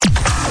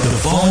The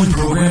following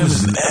program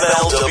is an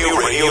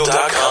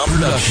MLWRadio.com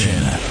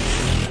production.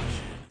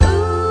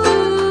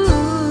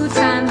 Ooh,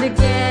 time to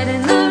get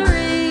in the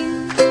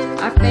ring.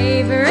 Our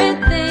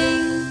favorite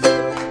thing.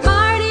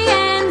 Marty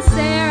and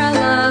Sarah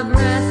love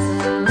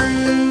wrestling.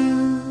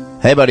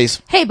 Hey, buddies.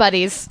 Hey,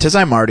 buddies. Tis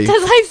I, Marty.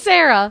 Tis I,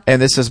 Sarah.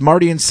 And this is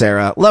Marty and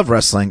Sarah Love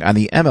Wrestling on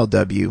the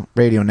MLW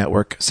Radio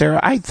Network.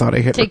 Sarah, I thought I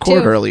hit Take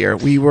record two. earlier.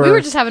 We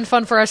were just having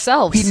fun for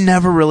ourselves. We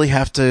never really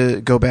have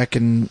to go back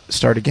and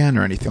start again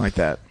or anything like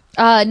that.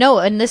 No,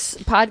 and this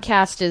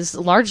podcast is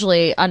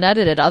largely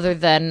unedited other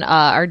than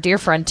our dear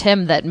friend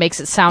Tim that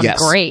makes it sound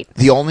great.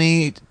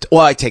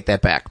 I take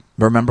that back.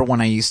 Remember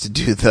when I used to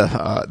do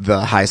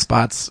the high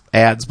spots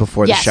ads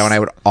before the show and I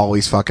would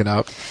always fuck it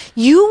up?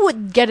 You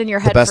would get in your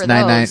head the best for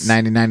those.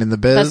 99 in the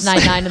biz. Best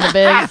 99 in the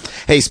biz.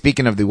 Hey,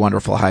 speaking of the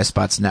wonderful High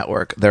Spots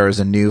Network, there is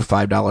a new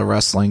 $5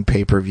 wrestling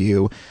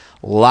pay-per-view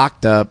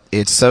locked up.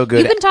 It's so good.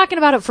 You've been talking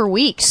about it for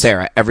weeks.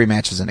 Sarah, every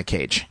match is in a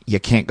cage. You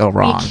can't go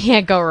wrong. You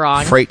can't go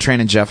wrong. Freight Train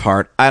and Jeff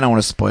Hart. I don't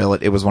want to spoil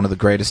it. It was one of the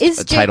greatest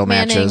title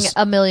matches. Is Jake Manning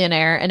a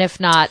millionaire? And if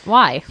not,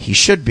 why? He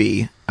should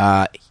be.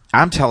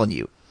 I'm telling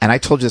you, and I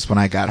told you this when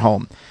I got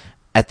home.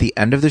 At the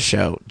end of the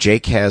show,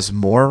 Jake has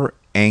more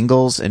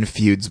angles and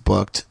feuds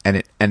booked, and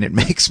it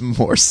makes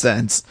more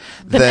sense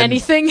than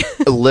anything.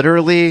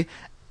 Literally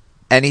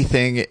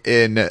anything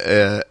in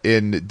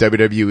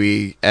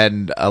WWE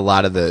and a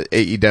lot of the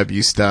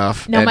AEW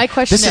stuff. Now, my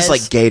question is... This is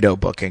like Gato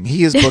booking.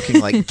 He is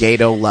booking like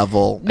Gato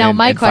level. Now,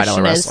 my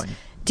question is, wrestling.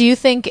 do you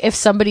think if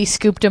somebody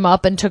scooped him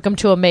up and took him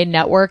to a main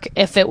network,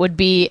 if it would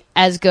be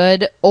as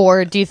good,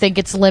 or do you think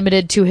it's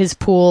limited to his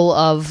pool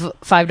of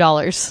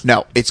 $5?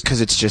 No, it's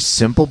because it's just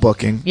simple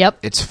booking. Yep.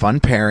 It's fun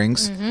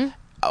pairings.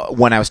 Mm-hmm.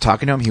 When I was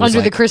talking to him, he was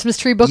under the Christmas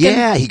tree booking?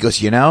 Yeah, he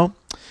goes,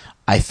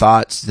 I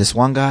thought this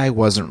one guy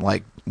wasn't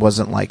like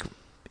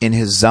in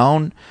his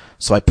zone,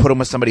 so I put him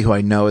with somebody who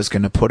I know is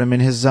going to put him in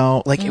his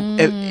zone. Like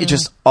it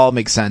just all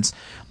makes sense.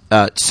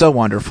 So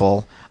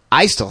wonderful.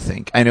 I still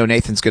think, I know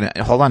Nathan's going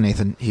to, hold on,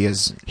 Nathan.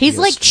 He's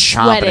like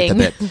chomping sweating at the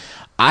bit.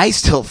 I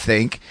still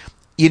think,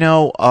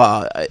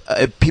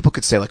 people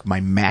could say like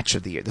my match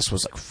of the year. This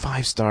was like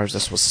 5 stars.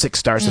 This was 6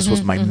 stars. This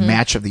was my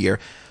match of the year.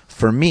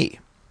 For me,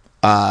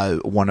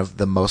 one of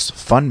the most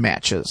fun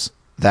matches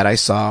that I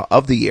saw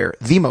of the year,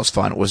 the most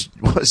fun was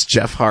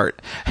Jeff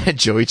Hart and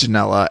Joey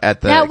Janela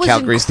at the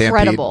Calgary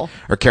incredible.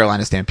 Stampede, or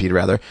Carolina Stampede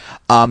rather.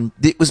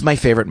 It was my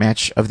favorite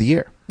match of the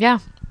year. Yeah.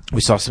 We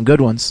saw some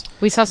good ones.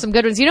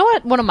 You know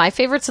what one of my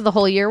favorites of the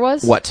whole year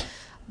was? What?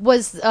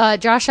 Was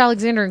Josh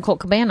Alexander and Colt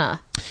Cabana.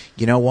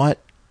 You know what?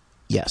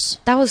 Yes.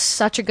 That was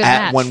such a good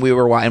match. When we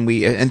were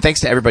and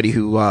thanks to everybody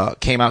who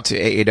came out to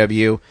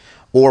AAW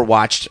or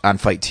watched on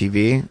Fight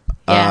TV.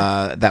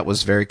 Yeah. That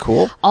was very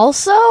cool.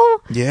 Also,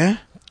 yeah,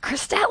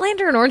 Chris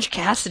Statlander and Orange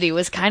Cassidy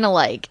was kind of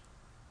like,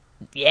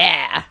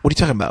 yeah. What are you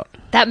talking about?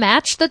 That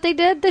match that they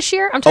did this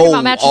year? I'm talking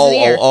about matches of the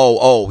year.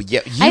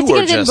 Yeah. I had to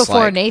get it in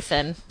before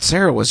Nathan.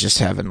 Sarah was just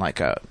having like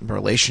a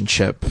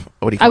relationship.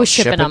 What do you call it? I was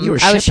shipping them. You were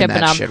shipping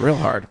that shit real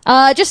hard.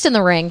 Just in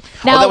the ring.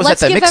 Now, that was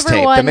let's at the give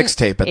mixtape. The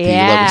mixtape at the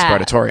Logan's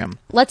Auditorium.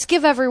 Let's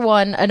give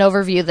everyone an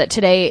overview that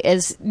today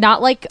is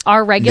not like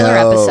our regular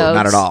episodes.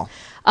 Not at all.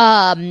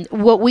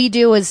 What we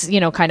do is,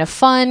 kind of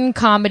fun,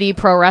 comedy,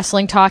 pro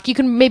wrestling talk. You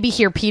can maybe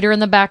hear Peter in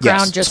the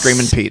background. Yes, just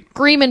Screaming Pete.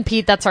 Screaming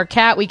Pete. That's our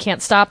cat. We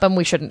can't stop him.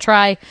 We shouldn't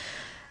try.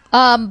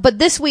 But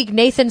this week,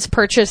 Nathan's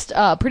purchased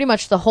pretty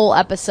much the whole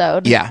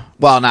episode. Yeah.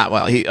 Well, not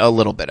well. A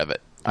little bit of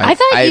it. I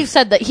thought you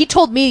said that he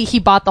told me he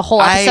bought the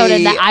whole episode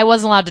and that I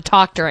wasn't allowed to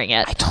talk during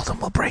it. I told him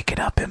we'll break it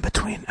up in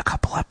between a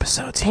couple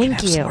episodes. Thank he can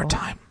have you. some more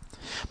time.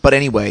 But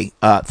anyway,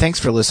 thanks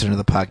for listening to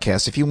the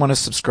podcast. If you want to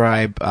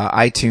subscribe,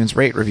 iTunes,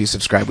 rate, review,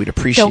 subscribe, we'd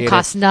appreciate it. Don't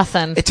cost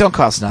nothing. It don't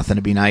cost nothing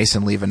to be nice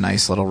and leave a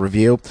nice little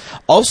review.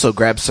 Also,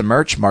 grab some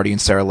merch. Marty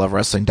and Sarah Love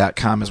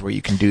Wrestling.com is where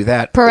you can do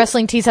that. Pro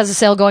Wrestling Tees has a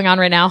sale going on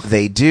right now.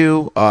 They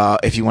do.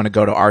 If you want to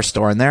go to our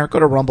store in there, go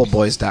to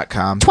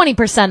rumbleboys.com.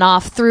 20%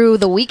 off through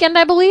the weekend,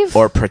 I believe.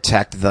 Or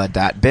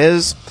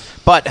protectthe.biz.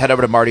 But head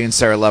over to Marty and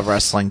Sarah Love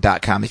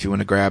Wrestling.com if you want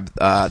to grab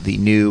the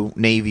new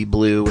navy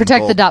blue.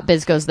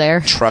 Protectthe.biz goes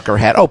there. Trucker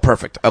hat. Oh,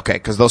 perfect. Okay,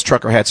 because those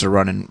trucker hats are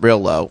running real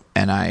low,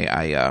 and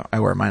I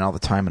wear mine all the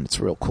time, and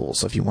it's real cool.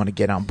 So if you want to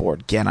get on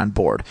board, get on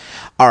board.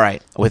 All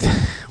right, with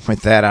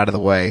that out of the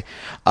way,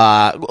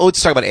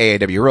 let's talk about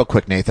AAW real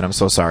quick, Nathan. I'm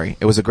so sorry.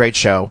 It was a great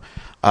show.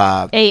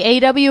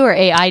 AAW or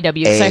AIW?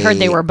 Because I heard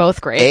they were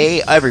both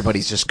great.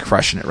 Everybody's just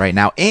crushing it right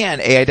now,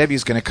 and AIW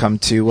is going to come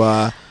to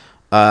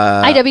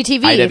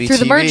IWTV through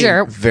the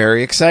merger.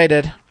 Very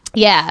excited.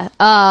 Yeah.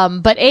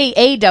 But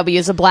AAW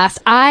is a blast.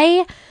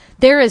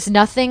 There is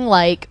nothing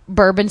like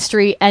Bourbon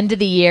Street end of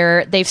the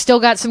year. They've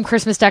still got some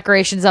Christmas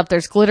decorations up.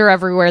 There's glitter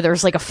everywhere.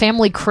 There's like a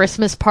family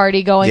Christmas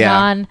party going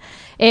on.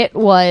 It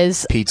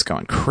was... Pete's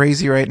going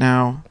crazy right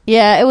now.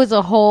 Yeah, it was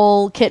a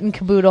whole kit and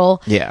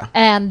caboodle. Yeah.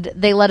 And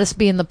they let us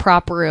be in the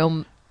prop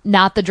room,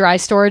 not the dry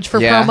storage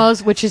for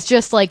promos, which is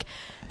just like...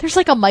 There's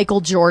like a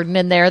Michael Jordan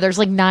in there. There's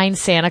like 9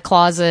 Santa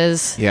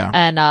Clauses. Yeah.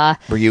 And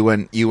were you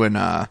and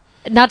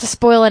not to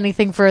spoil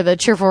anything for the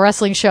Cheerful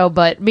Wrestling show,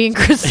 but me and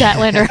Chris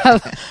Statlander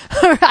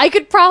I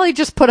could probably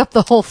just put up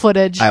the whole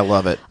footage. I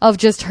love it. Of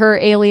just her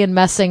alien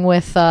messing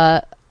with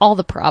all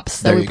the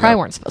props that we probably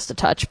weren't supposed to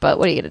touch, but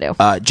what are you going to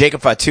do?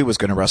 Jacob Fatu was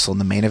going to wrestle in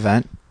the main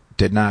event.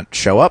 Did not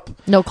show up.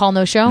 No call,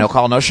 no show? No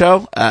call, no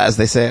show, as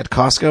they say at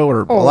Costco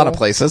or a lot of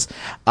places.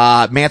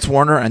 Mance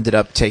Warner ended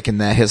up taking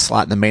his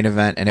slot in the main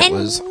event, and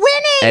was winning!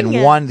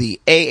 And won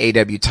the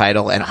AAW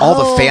title, and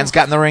all the fans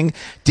got in the ring.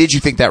 Did you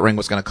think that ring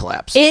was going to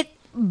collapse? It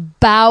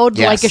bowed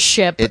like a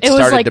ship. It was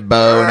started like, to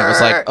bow, and it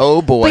was like,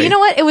 oh boy. But you know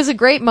what? It was a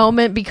great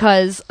moment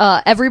because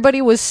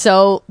everybody was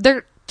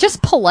they're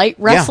just polite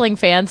wrestling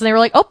fans, and they were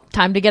like, oh,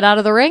 time to get out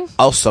of the ring.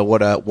 Also,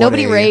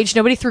 nobody raged.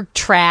 Nobody threw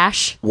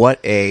trash. Was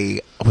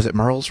it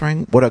Merle's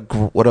ring? What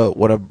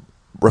a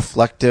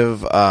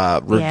reflective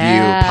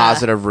review,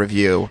 positive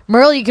review.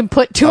 Merle, you can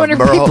put 200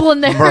 people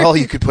in there. Merle,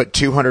 you could put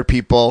 200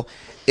 people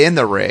in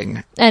the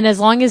ring. And as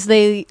long as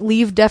they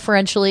leave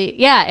deferentially.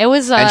 Yeah, it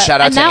was... and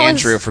shout out to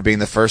Andrew for being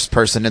the first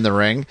person in the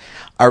ring.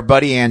 Our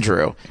buddy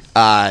Andrew,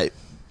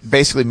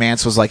 basically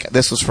Mance was like,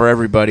 this was for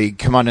everybody.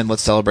 Come on in,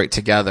 let's celebrate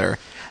together.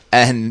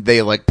 And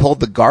they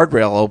pulled the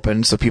guardrail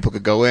open so people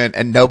could go in,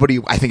 and I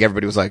think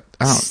everybody was like,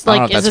 I don't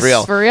know if that's is this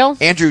real. For real?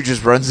 Andrew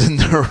just runs in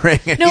the ring.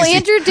 And no,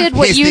 Andrew did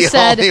what you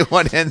said. He's the only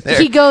one in there.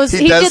 He did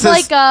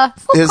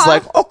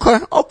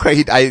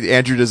okay.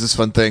 Andrew does this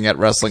fun thing at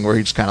wrestling where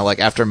he just kind of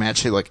after a match,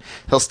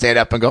 he'll stand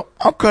up and go,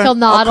 okay. He'll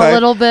nod a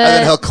little bit. And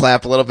then he'll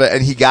clap a little bit,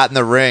 and he got in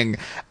the ring,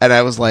 and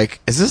I was like,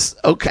 is this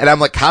okay? And I'm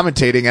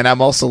commentating, and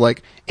I'm also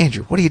like,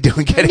 Andrew, what are you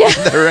doing getting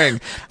in the ring?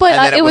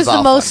 But it was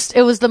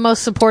the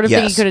most supportive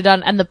thing he could have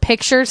done, and the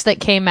pictures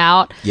that came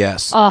out.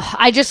 Yes.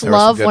 I just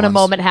love when a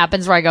moment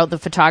happens where I go, the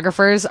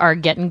photographers are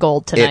getting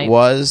gold tonight. It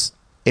was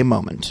a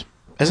moment.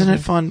 Isn't it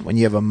fun when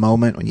you have a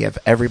moment, when you have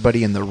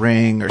everybody in the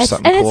ring or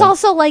something cool? And it's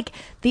also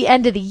the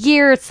end of the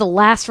year. It's the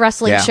last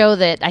wrestling show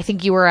that I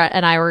think you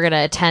and I were going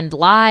to attend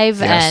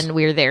live, and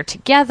we were there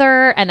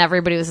together, and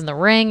everybody was in the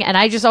ring. And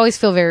I just always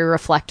feel very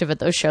reflective at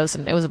those shows,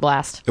 and it was a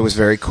blast. It was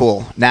very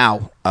cool.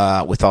 Now,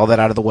 with all that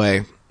out of the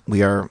way,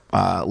 we are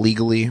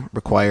legally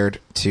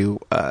required to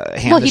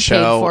hand the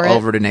show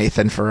over to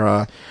Nathan for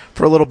a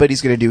little bit.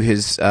 He's going to do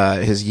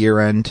his year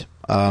end.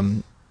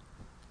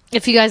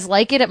 If you guys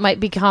like it, it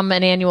might become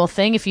an annual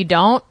thing. If you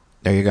don't,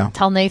 there you go.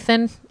 Tell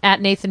Nathan at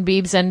Nathan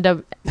Beebs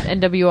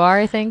NWR.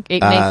 I think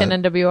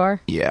Nathan NWR.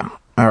 Yeah.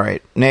 All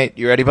right, Nate,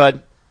 you ready,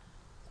 bud?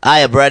 I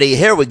am ready.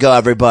 Here we go,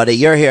 everybody.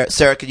 You're here,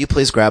 Sarah. Could you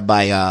please grab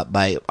my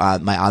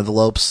my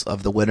envelopes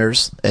of the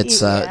winners?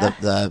 It's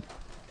the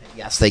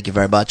yes. Thank you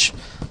very much.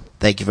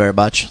 Thank you very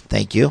much.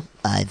 Thank you.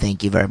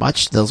 Thank you very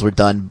much. Those were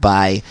done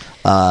by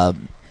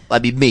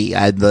me.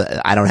 I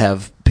don't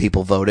have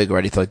people voting or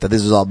anything like that.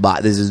 This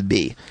is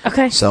me.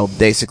 Okay. So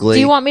basically, do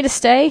you want me to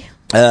stay?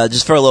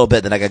 Just for a little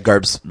bit, then I got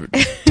Gerbs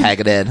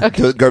tagging in.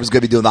 Okay. Gerbs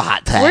gonna be doing the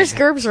hot tag. Where's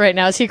Gerbs right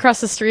now? Is he across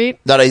the street?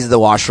 No, he's in the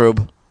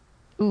washroom.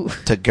 Ooh.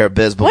 Took care of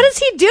biz. What is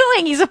he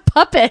doing? He's a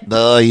puppet.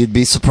 No, you'd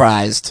be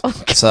surprised.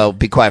 Okay. So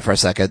be quiet for a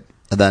second,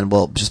 and then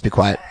we'll just be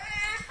quiet.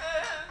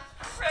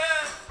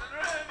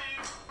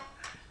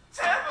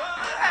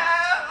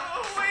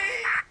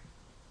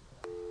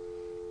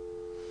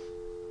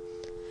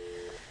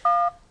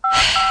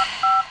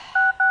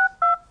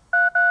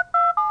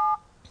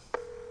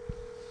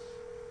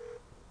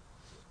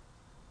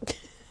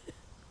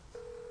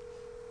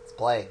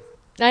 Play.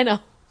 I know.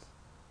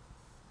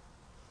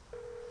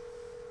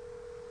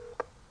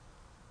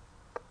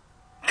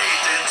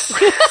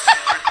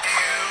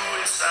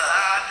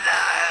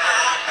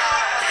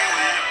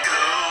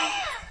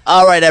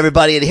 All right,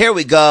 everybody, and here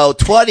we go.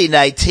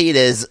 2019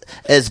 has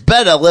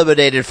been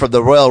eliminated from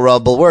the Royal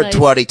Rumble. We're in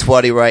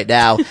 2020 right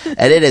now,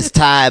 and it is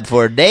time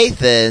for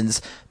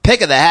Nathan's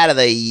Pick of the Hat of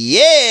the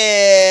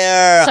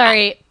Year.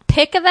 Sorry.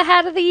 Pick of the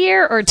hat of the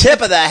year or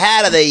tip of the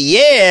hat of the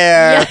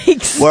year?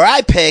 Yikes. Where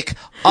I pick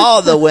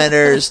all the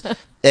winners.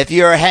 If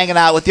you're hanging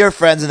out with your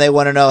friends and they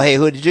want to know, hey,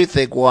 who did you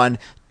think won?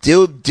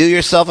 Do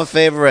yourself a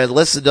favor and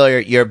listen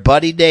to your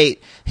buddy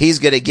Nate. He's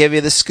going to give you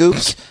the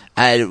scoops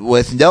and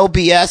with no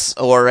BS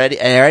or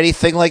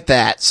anything like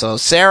that. So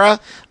Sarah,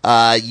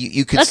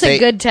 you could That's a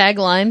good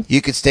tagline.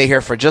 You could stay here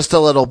for just a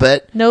little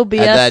bit. No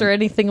BS or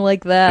anything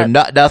like that.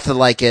 Nothing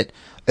like it.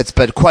 It's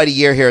been quite a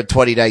year here in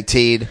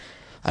 2019.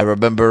 I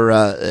remember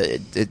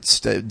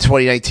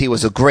 2019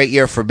 was a great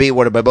year for me,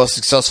 one of my most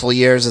successful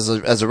years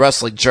as a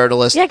wrestling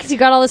journalist. Yeah, because you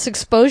got all this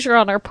exposure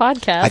on our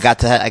podcast.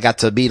 I got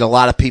to meet a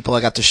lot of people.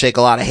 I got to shake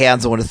a lot of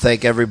hands. I want to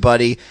thank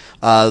everybody.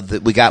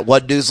 We got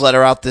one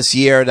newsletter out this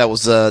year. That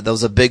was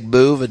a big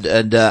move,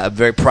 and I'm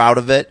very proud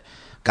of it.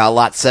 Got a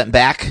lot sent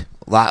back.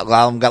 A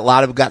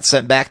lot of them got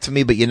sent back to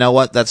me, but you know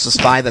what? That's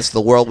just fine. That's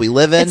the world we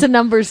live in. It's a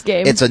numbers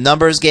game. It's a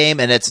numbers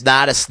game, and it's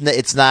not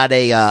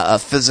a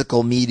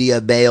physical media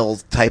mail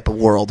type of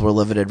world we're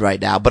living in right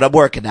now. But I'm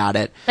working on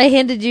it. I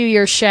handed you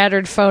your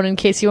shattered phone in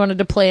case you wanted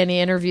to play any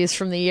interviews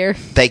from the year.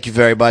 Thank you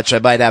very much. I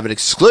might have an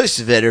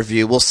exclusive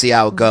interview. We'll see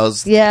how it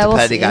goes. Yeah,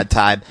 depending on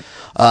time.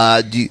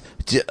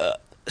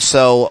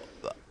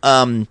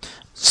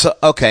 So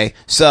okay,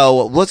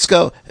 so let's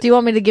go. Do you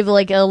want me to give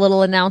like a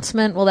little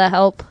announcement? Will that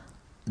help?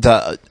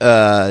 Well,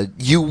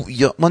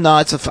 no,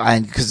 it's a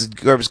fine because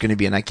Gerb's going to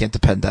be in. I can't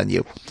depend on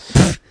you.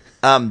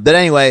 But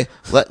anyway,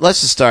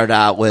 let's just start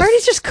out with.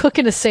 Marty's just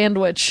cooking a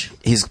sandwich.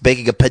 He's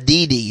baking a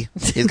panini.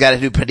 He's got a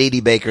new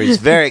panini baker. He's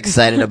very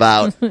excited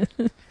about.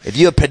 If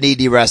you have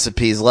panini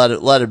recipes, let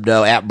him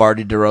know at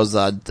Marty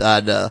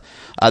DeRosa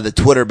on the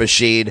Twitter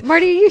machine.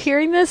 Marty, are you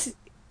hearing this?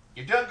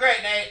 You're doing great,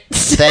 Nate.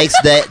 Thanks,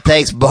 Nate.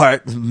 Thanks,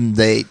 Bart. I'm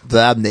Nate.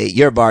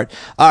 You're Bart.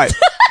 All right.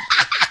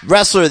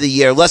 Wrestler of the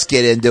year. Let's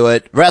get into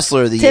it.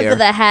 Wrestler of the year. Tip of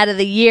the hat of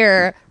the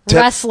year.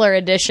 Wrestler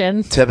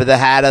edition. Tip of the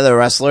hat of the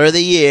wrestler of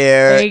the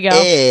year. There you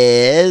go.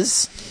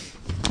 Is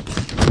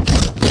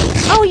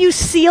Oh, you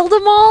sealed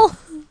them all?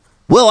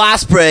 Will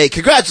Ospreay.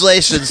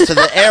 Congratulations to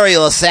the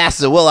aerial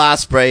assassin, Will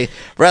Ospreay,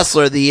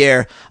 wrestler of the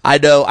year. I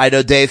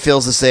know Dave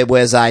feels the same way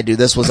as I do.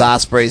 This was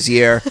Ospreay's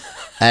year.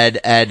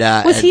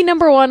 Was he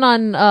number one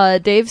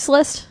on Dave's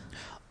list?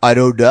 I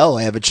don't know.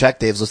 I haven't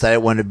checked Dave's list. I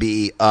didn't want to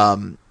be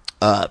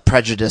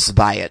prejudiced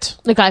by it.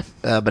 Okay.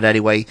 But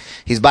anyway,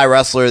 he's my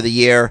wrestler of the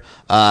year.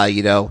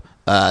 WWE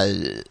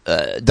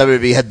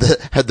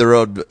had their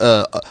own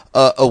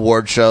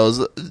award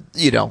shows.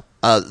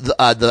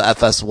 The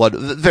FS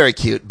one, very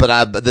cute.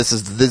 But this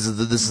is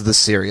the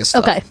serious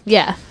stuff. Okay.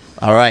 Yeah.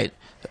 All right,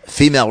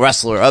 female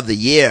wrestler of the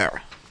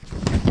year.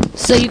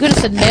 So you could have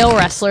said male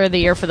wrestler of the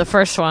year for the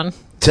first one.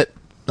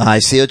 I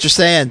see what you're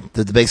saying.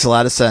 That makes a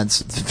lot of sense.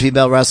 The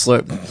female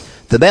wrestler.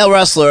 The male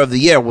wrestler of the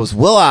year was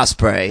Will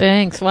Ospreay.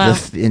 Thanks. Wow.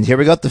 And here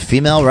we go. The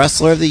female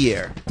wrestler of the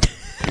year.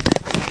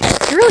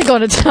 You're really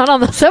going to town on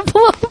those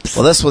envelopes.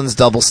 Well, this one's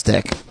double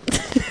stick.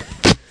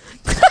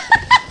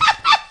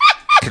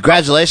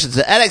 Congratulations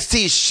to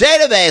NXT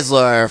Shayna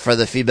Baszler for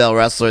the female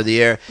wrestler of the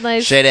year.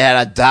 Nice. Shayna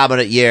had a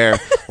dominant year.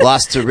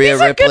 Lost to Rhea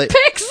These are Ripley. good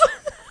picks.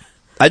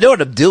 I know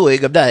what I'm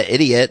doing. I'm not an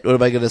idiot. What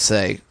am I going to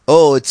say?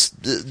 Oh, it's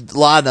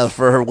Lana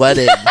for her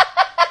wedding.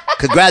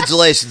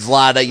 Congratulations,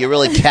 Lana. You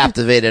really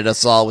captivated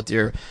us all with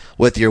your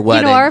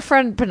wedding. Our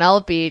friend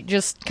Penelope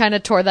just kind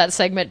of tore that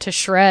segment to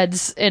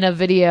shreds in a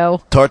video.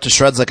 Tore it to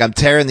shreds like I'm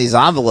tearing these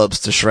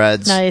envelopes to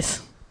shreds.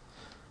 Nice.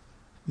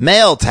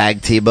 Male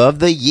tag team of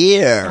the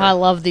year. I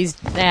love these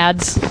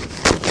ads.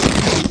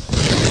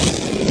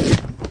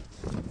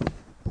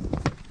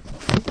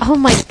 Oh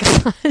my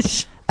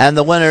gosh. And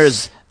the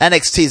winners,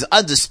 NXT's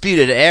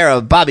Undisputed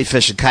Era, Bobby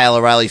Fish and Kyle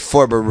O'Reilly,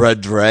 former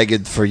Red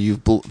Dragon, for you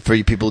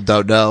people who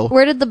don't know.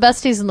 Where did the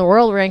besties in the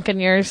world rank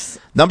in yours?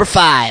 Number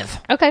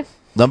 5. Okay.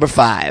 Number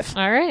 5.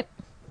 All right.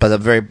 But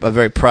I'm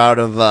very proud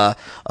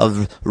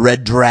of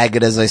Red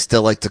Dragon, as I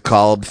still like to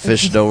call him,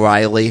 Fish and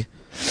O'Reilly.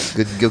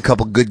 Good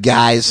couple good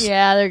guys.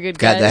 Yeah, they're good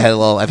guys.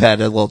 I've had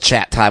a little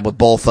chat time with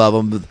both of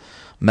them.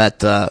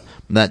 Met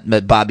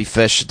Bobby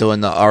Fish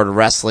doing the art of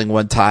wrestling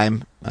one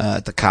time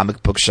at the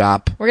comic book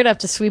shop. We're gonna have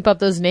to sweep up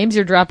those names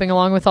you're dropping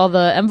along with all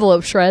the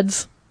envelope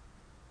shreds.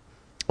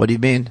 What do you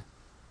mean?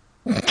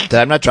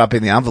 I'm not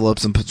dropping the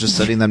envelopes. I'm just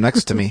setting them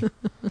next to me.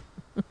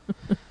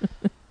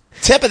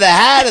 Tip of the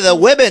hat of the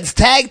women's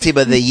tag team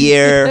of the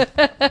year.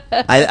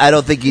 I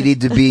don't think you need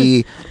to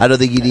be.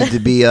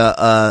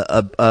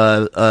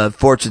 A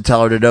fortune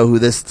teller to know who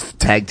this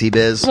tag team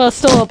is. Well,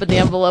 still open the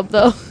envelope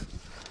though.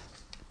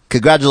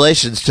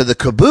 Congratulations to the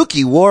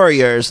Kabuki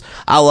Warriors.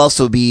 I'll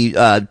also be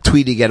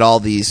tweeting at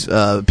all these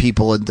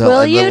people and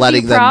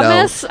letting them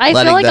promise? know. I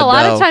feel like a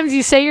lot of times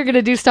you say you're going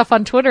to do stuff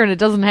on Twitter and it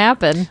doesn't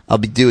happen. I'll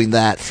be doing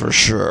that for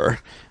sure.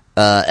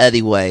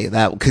 Anyway,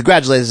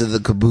 congratulations to the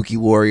Kabuki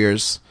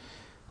Warriors.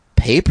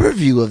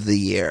 Pay-per-view of the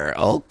year.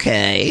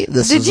 Okay.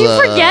 Did you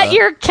forget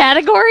your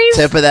categories?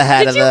 Tip of the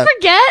hat Did you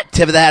forget?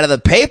 Tip of the hat of the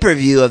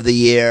pay-per-view of the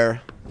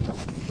year.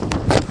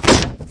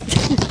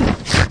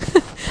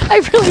 I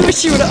really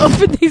wish you would have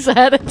opened these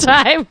ahead of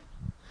time.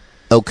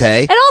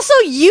 Okay. And also,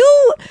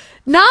 you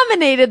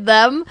nominated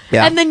them,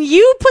 and then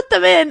you put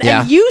them in,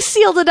 and you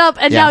sealed it up,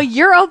 and now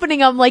you're opening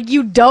them like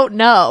you don't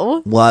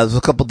know. Well, it was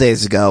a couple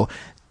days ago.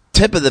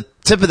 Tip of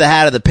the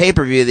hat of the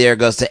pay-per-view of the year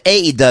goes to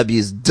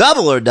AEW's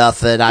Double or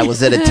Nothing. I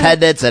was in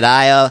attendance at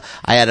I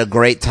had a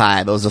great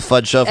time. It was a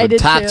fun show from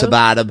top to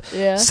bottom.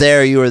 Yeah.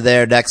 Sarah, you were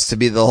there next to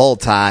me the whole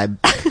time.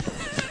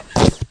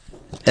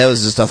 It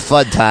was just a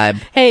fun time.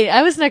 Hey,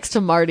 I was next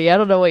to Marty. I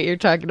don't know what you're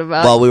talking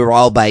about. Well, we were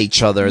all by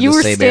each other in the same area. You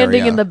were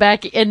standing in the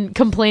back and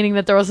complaining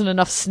that there wasn't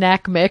enough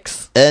snack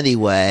mix.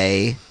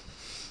 Anyway,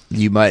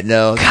 you might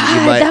know.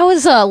 God, that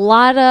was a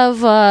lot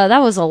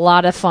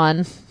of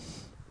fun.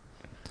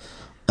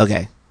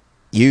 Okay.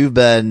 You've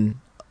been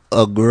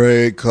a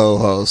great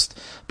co-host,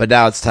 but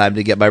now it's time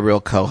to get my real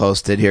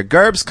co-host in here.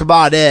 Gerbs, come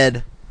on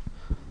in.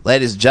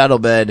 Ladies and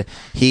gentlemen,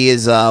 he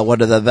is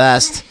one of the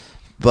best,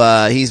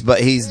 but he's Gerbs,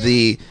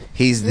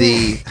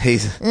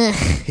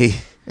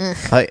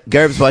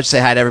 why don't you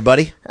say hi to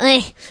everybody?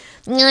 I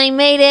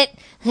made it.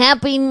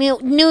 Happy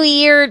New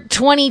Year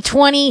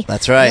 2020.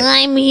 That's right.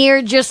 I'm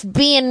here just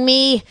being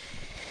me.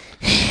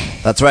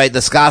 That's right.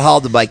 The Scott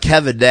Halden by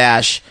Kevin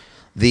Nash.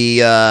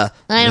 I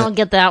don't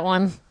get that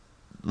one.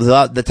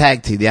 The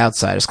tag team, the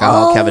Outsider, Scott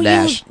Hall, Kevin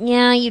Nash.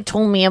 You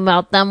told me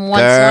about them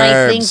once.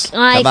 Gerbs,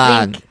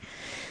 I think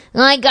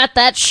I got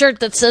that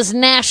shirt that says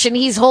Nash, and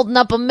he's holding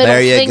up a middle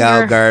There you finger.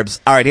 go, Gerbs.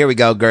 All right, here we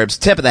go, Gerbs.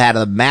 Tip of the hat of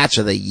the match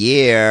of the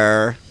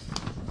year.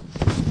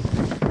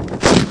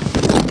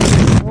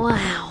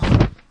 Wow.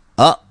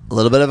 Oh, a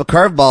little bit of a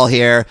curveball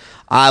here.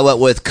 I went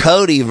with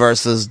Cody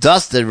versus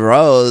Dustin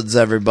Rhodes,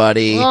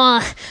 everybody.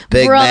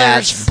 Big brothers.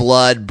 match,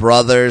 blood,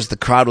 brothers. The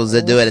crowd was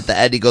into it. At the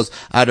end, he goes,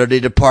 I don't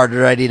need a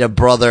partner, I need a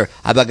brother.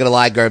 I'm not going to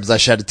lie, Gerbs. I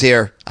shed a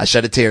tear. I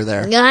shed a tear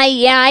there.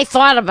 I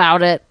thought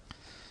about it.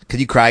 Could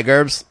you cry,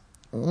 Gerbs?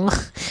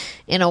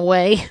 In a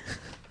way.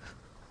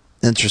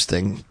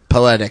 Interesting.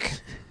 Poetic.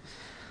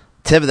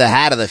 Tip of the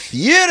hat of the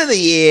feud of the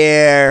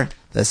year.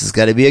 This is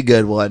going to be a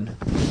good one.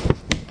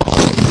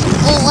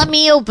 Well, let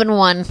me open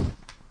one.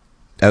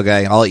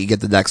 Okay, I'll let you get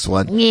the next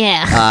one.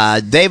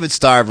 Yeah. David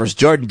Starr versus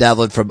Jordan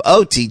Devlin from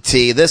OTT.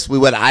 We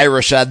went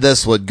Irish on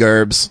this one,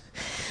 Gerbs.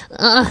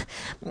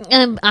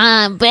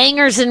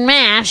 Bangers and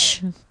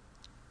mash.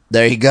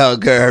 There you go,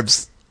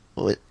 Gerbs.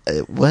 What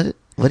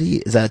do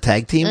you, is that a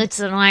tag team? It's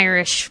an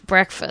Irish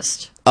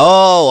breakfast.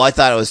 Oh, I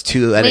thought it was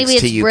two Maybe NXT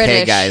it's UK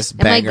British. guys. It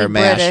Banger might be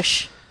mash.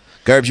 British.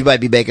 Gerbs, you might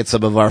be making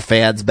some of our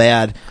fans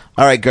mad.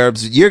 All right,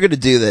 Gerbs, you're going to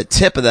do the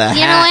tip of the hat.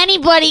 You know,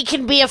 anybody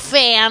can be a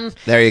fan.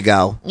 There you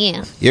go.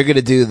 Yeah. You're going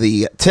to do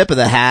the tip of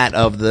the hat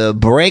of the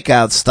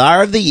breakout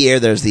star of the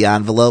year. There's the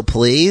envelope,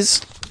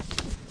 please.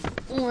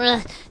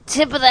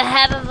 Tip of the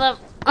hat of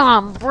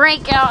the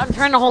breakout. I'm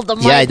trying to hold the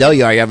mic. Yeah, I know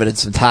you are. You're having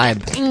some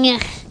time.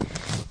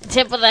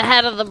 Tip of the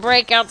head of the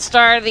breakout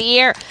star of the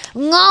year.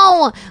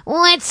 No,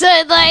 it's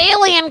the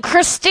alien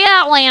Chris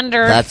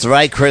Statlander. That's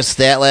right, Chris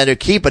Statlander.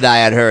 Keep an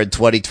eye on her in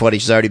 2020.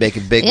 She's already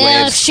making big If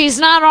waves. she's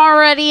not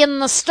already in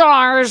the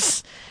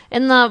stars,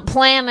 in the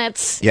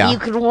planets, Yeah. you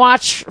could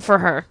watch for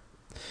her.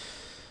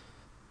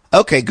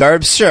 Okay,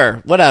 Gerbs,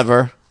 sure.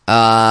 Whatever.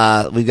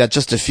 We've got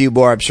just a few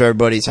more. I'm sure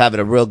everybody's having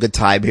a real good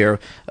time here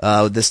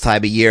this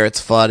time of year.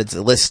 It's fun. It's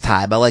a list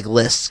time. I like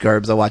lists,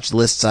 Gerbs. I watch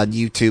lists on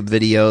YouTube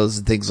videos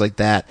and things like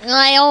that.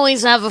 I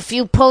always have a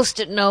few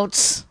Post-it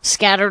notes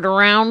scattered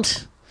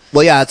around.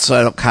 Well, yeah, that's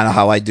kind of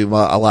how I do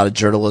a lot of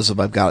journalism.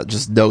 I've got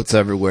just notes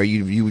everywhere.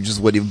 You just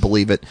wouldn't even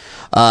believe it.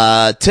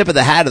 Tip of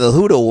the hat of the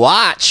who to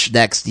watch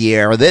next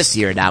year, or this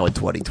year now in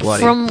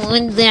 2020. From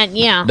when that,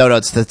 yeah. No,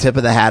 it's the tip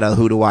of the hat of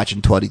who to watch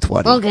in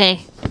 2020. Okay.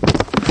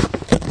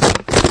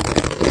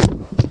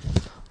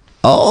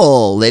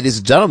 Oh, ladies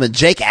and gentlemen,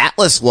 Jake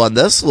Atlas won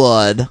this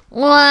one.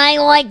 Well, I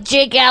like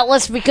Jake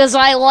Atlas because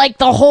I like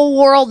the whole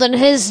world and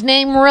his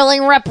name really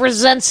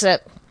represents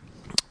it.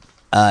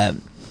 What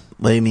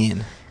do you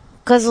mean?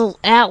 Because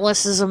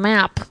Atlas is a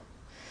map.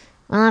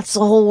 And that's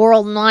the whole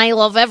world, and I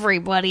love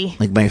everybody.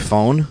 Like my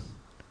phone?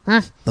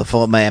 Huh? The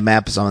phone, my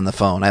map is on the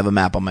phone. I have a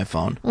map on my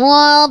phone.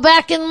 Well,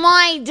 back in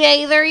my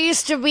day, there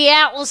used to be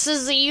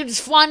atlases that you'd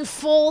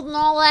unfold and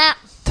all that.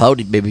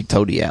 Maybe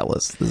Tony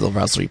Atlas. This is a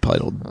wrestler you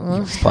probably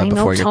don't. It's I probably know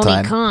before your Tony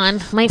time. Khan.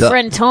 My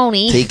friend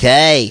Tony.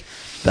 TK.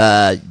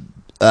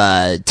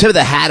 Tip of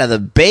the hat of the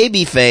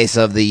baby face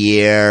of the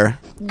year.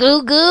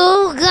 Goo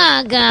goo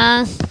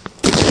gaga.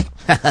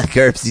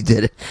 Gerbs, you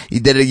did it. You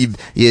did it.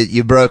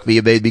 You broke me.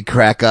 You made me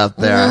crack up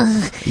there.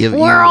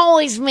 We're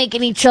always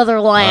making each other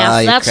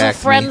laugh. you That's what cracked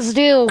friends me.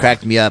 do.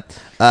 Cracked me up.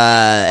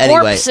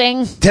 Anyway,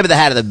 Corpsing. tip of the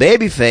hat of the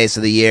baby face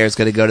of the year is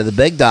going to go to the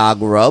big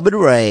dog, Roman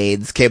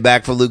Reigns. Came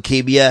back from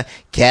leukemia.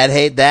 Can't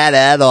hate that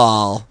at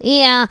all.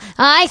 Yeah,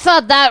 I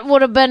thought that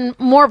would have been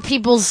more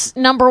people's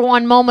number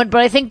one moment,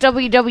 but I think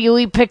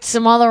WWE picked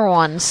some other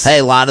ones.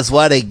 Hey, Lana's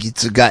wedding.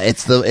 It's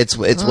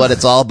what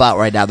it's all about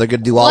right now. They're going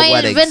to do all Why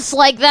weddings. did Vince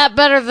like that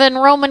better than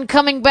Roman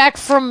coming back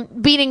from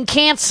beating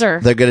cancer?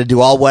 They're going to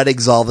do all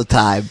weddings all the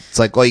time. It's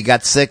like, oh, you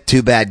got sick?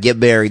 Too bad. Get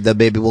married. Then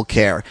maybe we'll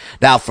care.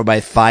 Now, for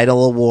my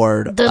final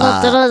award,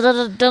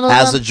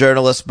 as a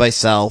journalist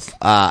myself,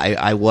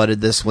 I wanted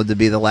this one to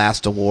be the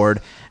last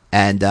award.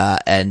 And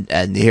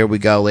here we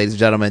go, ladies and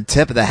gentlemen.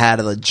 Tip of the hat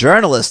of the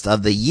journalist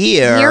of the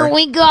year. Here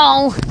we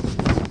go.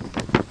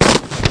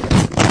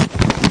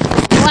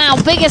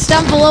 Wow, biggest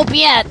envelope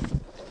yet.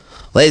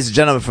 Ladies and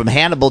gentlemen, from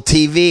Hannibal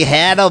TV,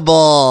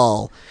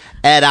 Hannibal.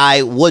 And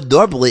I would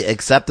normally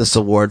accept this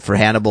award for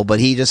Hannibal, but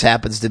he just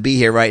happens to be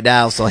here right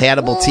now. So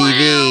Hannibal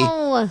TV.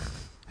 Wow.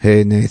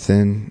 Hey,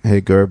 Nathan.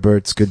 Hey, Gerber.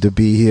 It's good to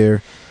be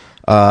here.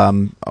 I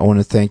want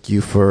to thank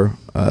you for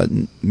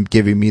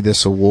giving me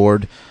this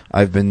award.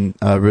 I've been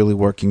really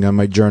working on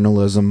my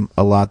journalism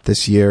a lot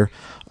this year.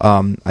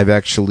 I've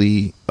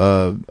actually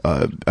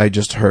I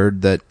just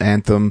heard that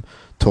Anthem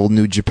told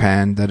New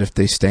Japan that if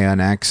they stay on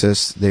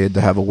Axis, they had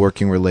to have a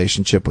working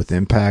relationship with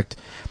Impact,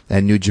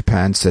 and New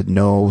Japan said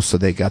no, so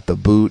they got the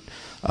boot.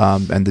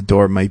 And the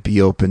door might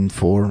be open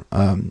for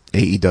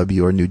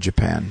AEW or New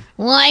Japan.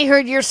 Well, I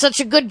heard you're such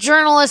a good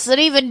journalist that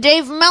even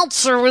Dave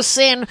Meltzer was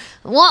saying,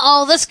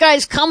 "Uh-oh, this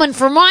guy's coming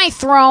for my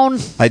throne."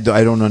 I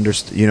don't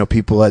understand. You know,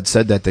 people had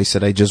said that. They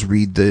said I just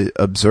read the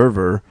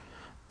Observer,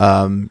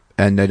 and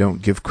I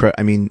don't give credit.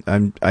 I mean,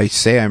 I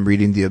say I'm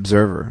reading the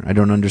Observer. I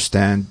don't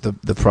understand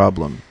the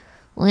problem.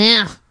 Well,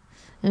 yeah.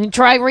 And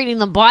try reading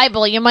the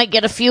Bible. You might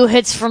get a few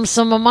hits from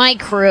some of my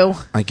crew.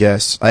 I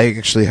guess I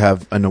actually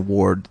have an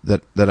award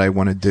that I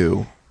want to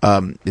do.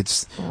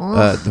 It's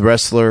the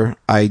wrestler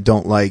I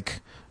don't like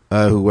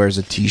who wears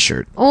a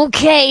T-shirt.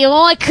 Okay,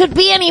 well, it could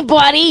be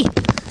anybody.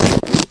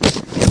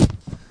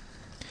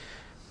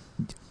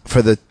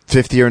 For the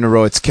 5th year in a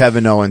row, it's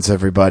Kevin Owens,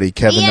 everybody.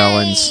 Kevin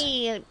Owens.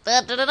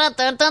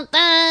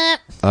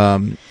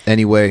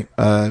 Anyway,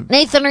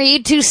 Nathan, are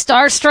you too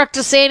starstruck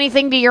to say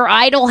anything to your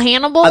idol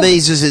Hannibal? I mean,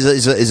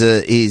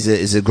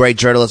 he's a great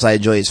journalist. I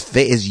enjoy his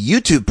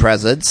YouTube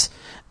presence,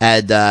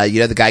 and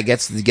the guy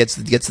gets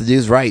the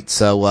news right.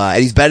 So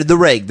and he's been in the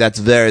ring. It's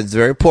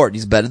very important.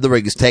 He's been in the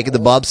ring. He's taken the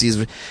bumps. He's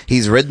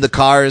ridden the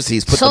cars.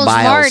 He's put the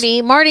miles.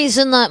 Marty. Marty's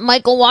in the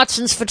Michael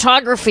Watson's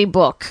photography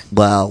book.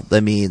 Well,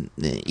 I mean,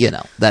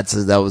 that's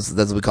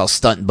what we call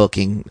stunt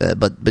booking.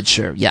 But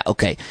sure, yeah,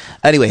 okay.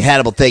 Anyway,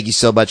 Hannibal, thank you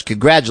so much.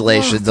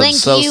 Congratulations. I'm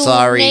so Thank you,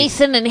 sorry.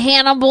 Nathan and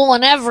Hannibal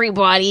and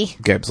everybody.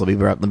 Gerbs, let me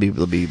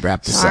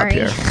wrap this up Sorry.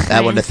 here. I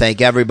want to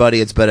thank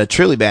everybody. It's been a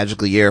truly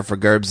magical year for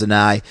Gerbs and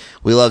I.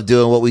 We love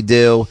doing what we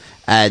do,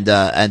 and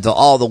to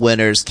all the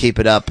winners, keep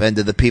it up, and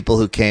to the people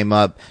who came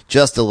up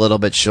just a little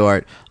bit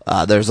short,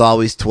 there's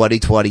always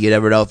 2020. You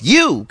never know if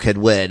you could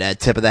win a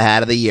Tip of the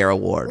Hat of the Year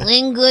award.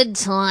 In good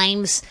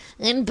times,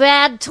 in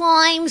bad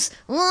times,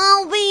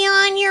 I'll be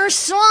on your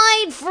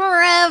side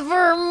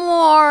forevermore.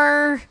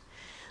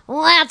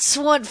 That's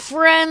what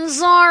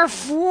friends are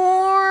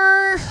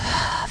for.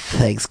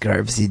 Thanks,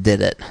 Gerbs. You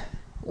did it.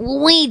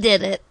 We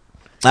did it.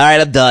 All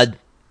right, I'm done.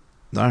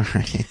 All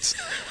right.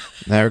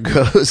 There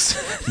goes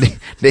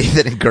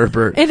Nathan and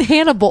Gerbert. And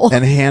Hannibal.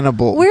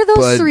 Where are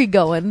those three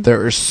going?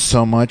 There is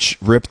so much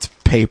ripped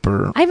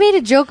paper. I made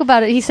a joke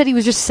about it. He said he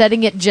was just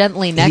setting it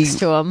gently next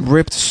to him.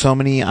 Ripped so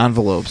many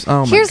envelopes.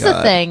 Oh, my God. Here's the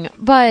thing,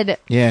 bud.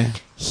 Yeah.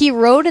 He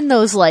wrote in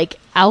those, like,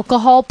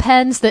 alcohol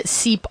pens that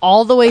seep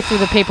all the way through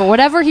the paper.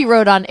 Whatever he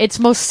wrote on, it's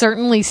most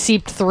certainly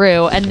seeped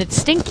through, and it's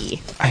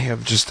stinky. I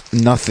have just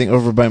nothing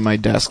over by my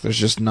desk. There's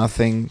just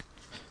nothing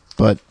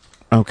but,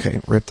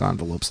 okay, ripped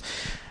envelopes.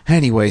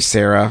 Anyway,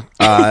 Sarah.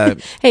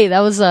 Hey,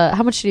 that was,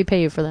 how much did he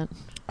pay you for that?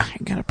 I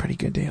got a pretty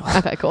good deal.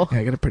 Okay, cool.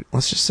 Yeah,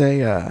 let's just say,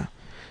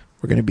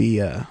 we're gonna be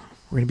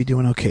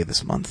doing okay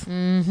this month.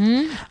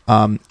 Mm-hmm.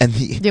 And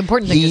the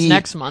important thing is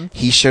next month.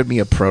 He showed me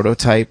a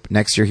prototype.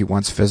 Next year he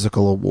wants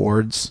physical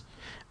awards,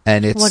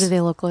 and it's what do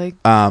they look like?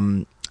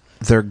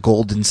 They're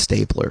golden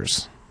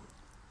staplers.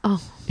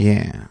 Oh,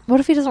 yeah.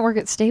 What if he doesn't work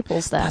at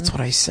Staples then? That's what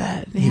I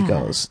said. Yeah.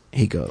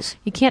 He goes.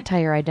 You can't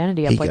tie your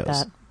identity up like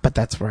that. But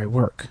that's where I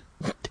work.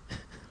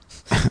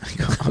 I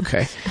go,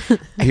 okay.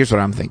 Here's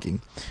what I'm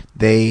thinking.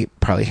 They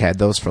probably had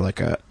those for like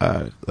a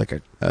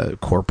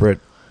corporate,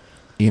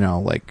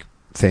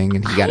 thing,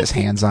 and he got his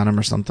hands on them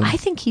or something. I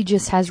think he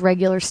just has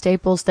regular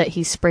Staples that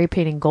he's spray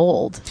painting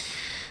gold.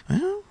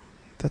 Well,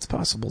 that's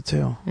possible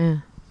too. Yeah.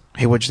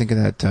 Hey, what'd you think of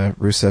that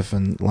Rusev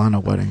and Lana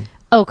wedding?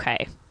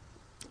 Okay.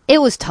 It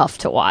was tough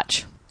to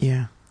watch.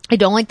 Yeah. I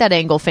don't like that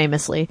angle,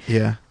 famously.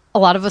 Yeah. A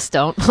lot of us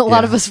don't. A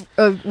lot of us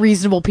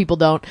reasonable people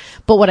don't.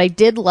 But what I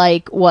did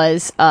like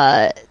was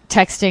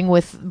texting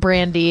with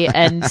Brandy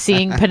and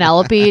seeing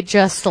Penelope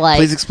just like...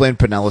 Please explain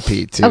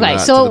Penelope to Okay, to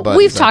so the buddies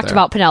we've out talked there.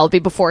 about Penelope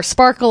before.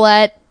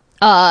 Sparklet,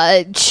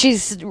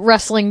 she's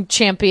wrestling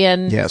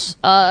champion. Yes.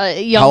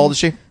 Young, How old is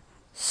she?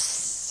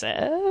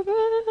 7?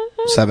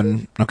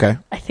 7. Okay.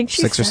 I think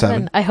she's 6 or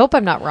 7. I hope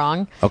I'm not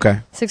wrong. Okay.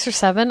 6 or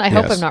 7? I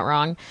hope Yes. I'm not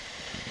wrong.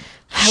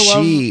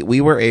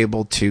 We were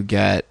able to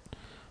get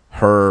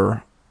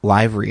her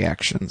live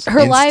reactions.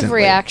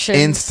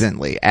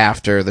 Instantly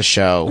after the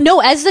show. No,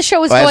 as the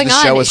show was As going the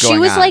show on, was she going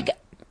was on. like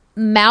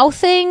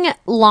mouthing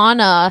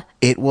Lana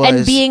It was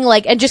and being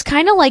like, and just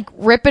kind of like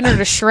ripping her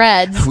to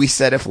shreds. We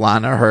said if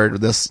Lana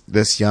heard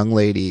this young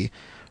lady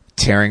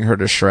tearing her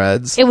to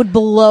shreds, It would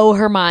blow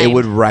her mind. it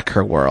would wreck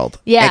her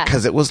world. Yeah.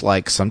 Because it was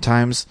like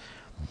sometimes,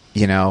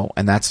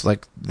 and that's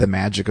like the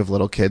magic of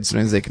little kids.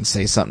 Sometimes they can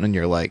say something and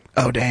you're like,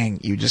 oh, dang,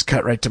 you just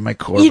cut right to my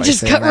core. You by just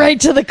saying cut that. right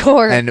to the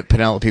core. And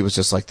Penelope was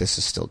just like, this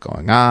is still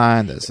going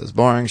on. This is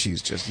boring.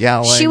 She's just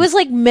yelling. She was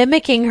like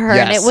mimicking her,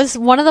 and Yes. it was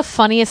one of the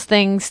funniest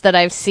things that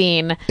I've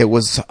seen. It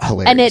was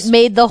hilarious. And it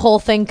made the whole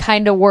thing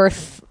kind of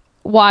worth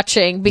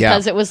watching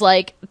because Yeah. it was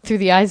like through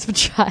the eyes of a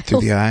child.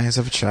 Through the eyes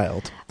of a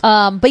child.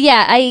 But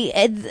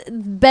yeah,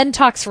 Ben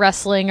Talks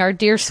Wrestling, our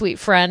dear sweet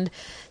friend,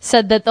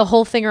 said that the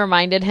whole thing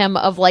reminded him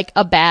of like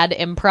a bad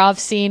improv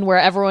scene where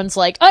everyone's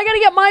like, I gotta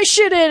get my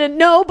shit in, and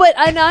no, but,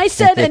 and I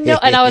said, and no,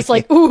 and I was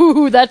like,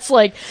 ooh, that's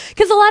like,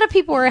 because a lot of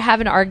people were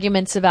having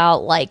arguments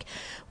about like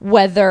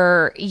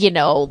whether,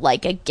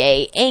 like a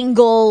gay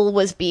angle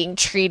was being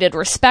treated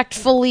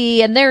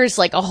respectfully, and there's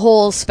like a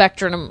whole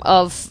spectrum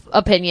of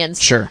opinions.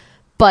 Sure.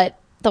 But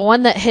the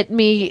one that hit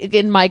me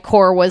in my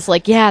core was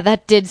like, yeah,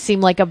 that did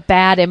seem like a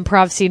bad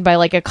improv scene by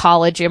like a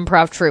college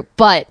improv troupe.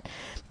 But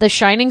the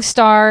shining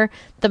star,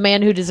 the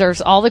man who deserves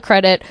all the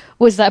credit,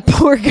 was that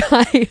poor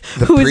guy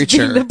who was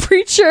being the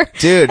preacher.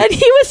 Dude. And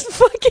he was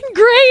fucking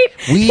great.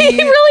 He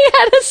really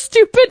had a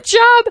stupid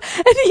job,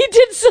 and he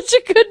did such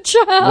a good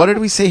job. What did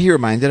we say he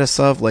reminded us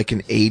of? Like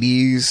an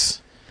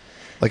 80s,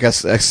 like a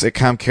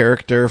sitcom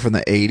character from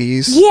the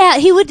 80s? Yeah,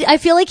 he would. I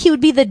feel like he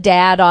would be the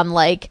dad on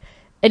like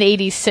an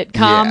 80s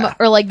sitcom Yeah.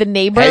 or like The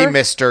Neighbor. Hey,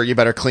 mister, you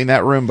better clean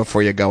that room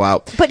before you go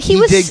out. But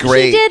he did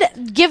great. He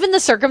did, given the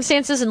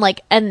circumstances,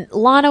 and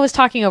Lana was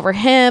talking over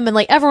him, and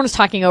like everyone was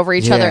talking over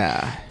each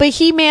other. But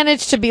he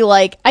managed to be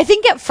like, I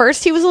think at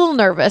first he was a little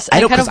nervous. I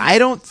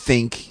don't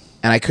think,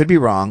 and I could be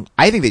wrong,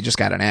 I think they just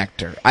got an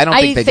actor. I don't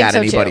think they got so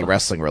anybody too.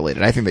 wrestling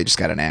related. I think they just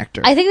got an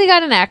actor. I think they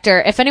got an actor.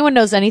 If anyone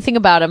knows anything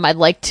about him, I'd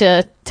like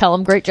to tell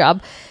him great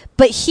job.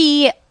 But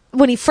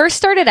when he first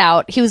started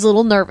out, he was a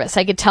little nervous.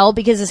 I could tell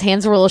because his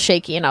hands were a little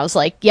shaky, and I was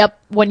like, yep,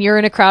 when you're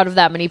in a crowd of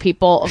that many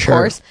people, of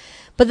course.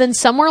 But then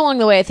somewhere along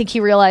the way, I think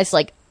he realized,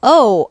 like,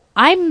 oh,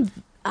 I'm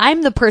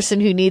the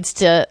person who needs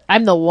to,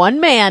 I'm the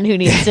one man who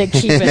needs to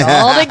keep it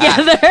all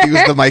together. He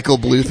was the Michael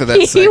Bluth of that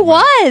He segment.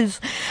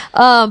 was.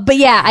 But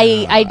yeah,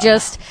 I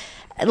just,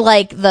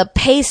 like, the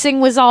pacing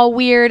was all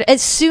weird.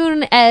 As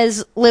soon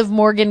as Liv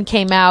Morgan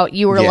came out,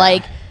 you were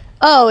like,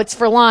 oh, it's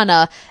for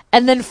Lana.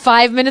 And then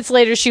 5 minutes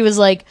later, she was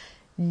like,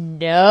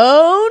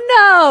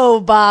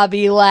 no,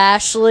 Bobby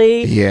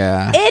Lashley.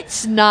 Yeah.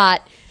 It's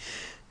not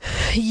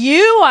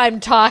you I'm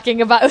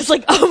talking about. It was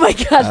like, oh my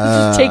God,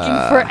 this is taking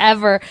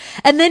forever.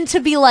 And then to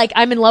be like,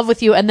 I'm in love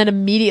with you, and then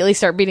immediately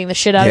start beating the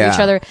shit out of each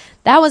other.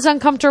 That was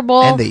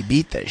uncomfortable. And they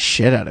beat the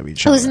shit out of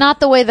each other. It was not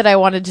the way that I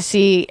wanted to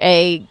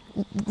see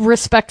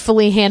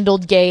respectfully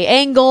handled gay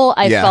angle.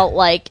 I felt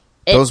like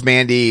those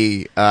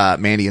Mandy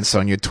and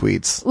Sonya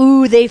tweets.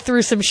 Ooh, they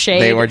threw some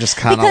shade. They were just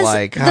kind of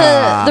like,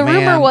 the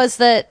rumor was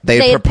that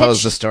they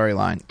proposed pitched, the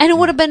storyline, and it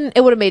would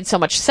have made so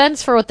much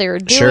sense for what they were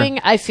doing.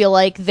 Sure. I feel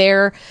like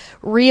they're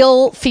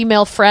real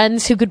female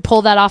friends who could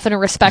pull that off in a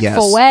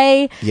respectful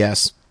way.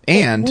 Yes,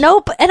 and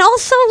nope, and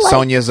also like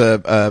Sonya's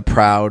a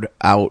proud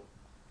out,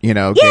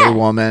 gay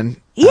woman.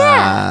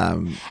 Yeah.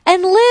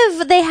 And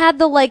Liv, they had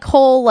the like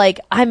whole like,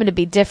 I'm going to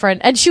be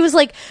different. And she was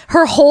like,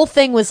 her whole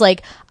thing was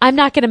like, I'm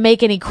not going to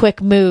make any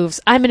quick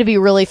moves. I'm going to be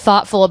really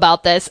thoughtful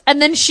about this.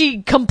 And then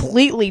she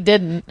completely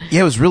didn't.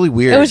 Yeah, it was really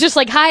weird. It was just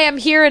like, hi, I'm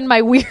here in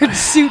my weird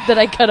suit that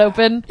I cut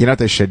open. You know what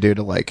they should do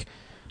to like,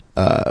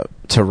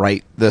 to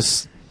right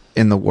this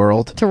in the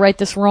world? To right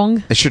this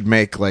wrong? They should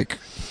make like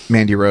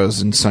Mandy Rose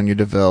and Sonya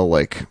Deville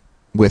like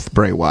with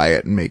Bray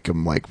Wyatt and make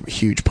them like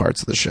huge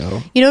parts of the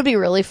show. You know, it'd be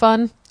really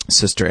fun.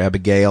 Sister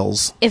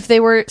Abigail's. If they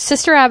were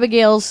Sister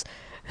Abigail's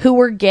who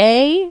were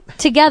gay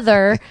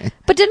together,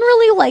 but didn't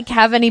really like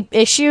have any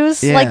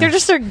issues. Yeah. Like they're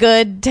just a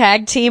good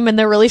tag team and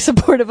they're really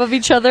supportive of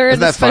each other, Isn't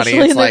and that especially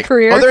funny? It's in like, their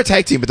career. Oh, they're a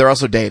tag team, but they're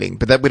also dating.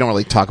 But that we don't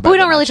really talk about. We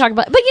don't really talk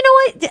about it. But you know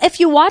what?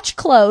 If you watch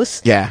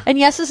close, and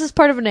yes, this is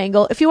part of an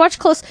angle. If you watch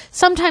close,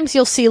 sometimes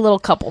you'll see little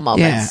couple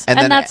moments, and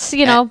that's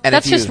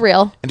that's just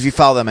real. And if you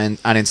follow them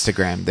on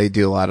Instagram, they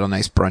do a lot of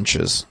nice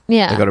brunches.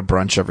 Yeah, they go to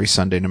brunch every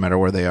Sunday, no matter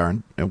where they are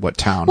in what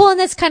town. Well, and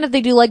that's kind of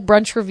they do like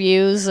brunch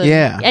reviews. And,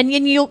 and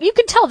you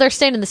can tell they're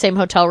staying in the same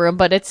hotel room,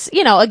 but it's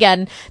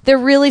again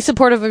they're really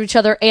supportive of each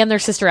other and their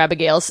Sister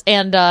Abigail's,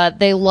 and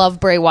they love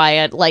Bray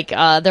Wyatt like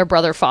their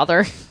brother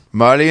father.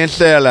 Marty and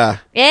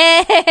Sarah.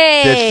 Yay!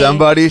 Did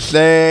somebody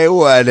say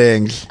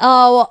weddings?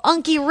 Oh,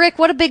 Unky Rick,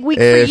 what a big week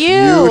if for you.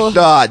 You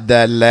thought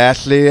that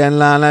Lashley and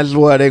Lana's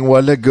wedding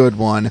was a good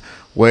one,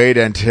 wait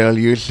until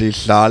you see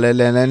Solid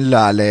and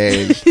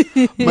Lale's.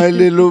 My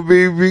little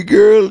baby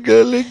girl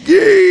got engaged.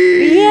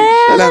 Yeah.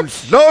 And I'm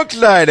so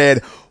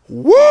excited.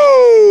 Woo!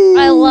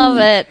 I love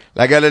it.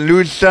 I got a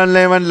new son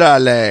named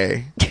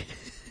Lale.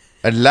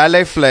 And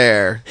Lale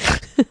Flair.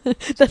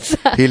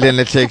 He's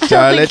gonna take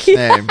Charlotte's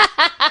name.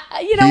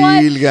 You know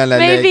what?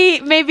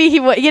 Maybe he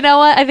would. You know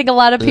what? I think a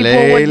lot of people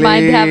wouldn't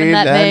mind having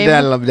that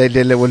name. They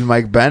did it with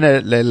Mike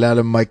Bennett. They let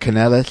him Mike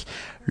Kanellis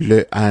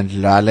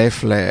and Lale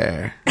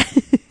Flair.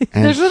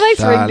 There's a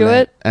nice ring to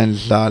it. And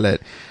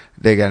Charlotte.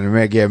 They're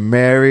gonna get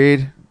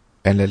married,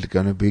 and it's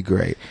gonna be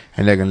great.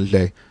 And they're gonna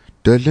say,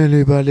 "Does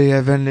anybody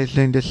have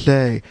anything to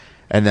say?"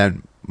 And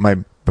then my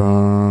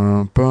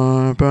and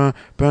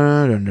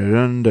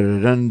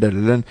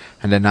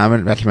then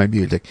that's my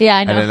music. Yeah,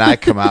 I know. And then I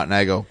come out and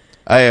I go,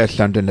 I have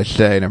something to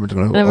say, and everyone's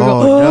going to go,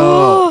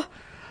 no,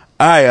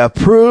 I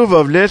approve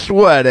of this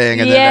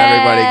wedding. And then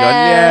everybody goes,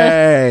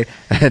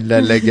 yay. And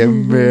then they get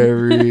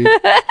married.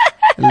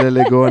 And then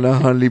they go on a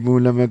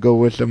honeymoon. I'm going to go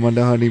with them on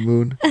the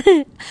honeymoon.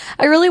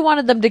 I really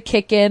wanted them to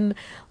kick in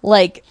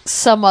like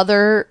some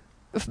other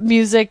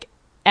music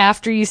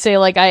after you say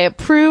like I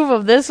approve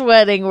of this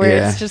wedding,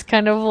 where it's just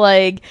kind of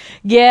like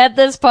get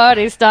this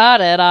party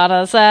started on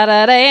a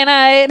Saturday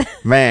night.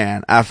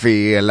 Man, I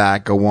feel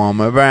like a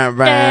woman. I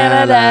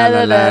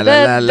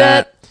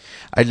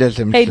let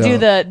them. Hey, do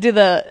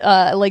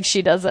the like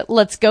she does it.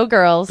 Let's go,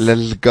 girls.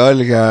 Let's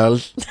go,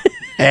 girls.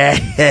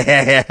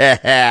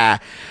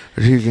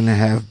 She's gonna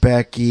have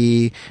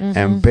Becky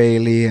and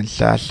Bailey and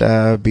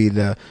Sasha be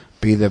the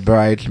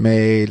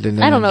bridesmaid, and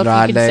then I don't know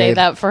if you can say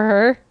that for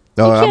her.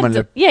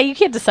 Oh, you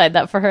can't decide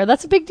that for her.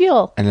 That's a big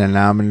deal. And then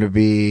I'm gonna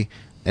be,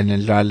 and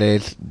then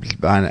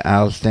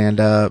I'll stand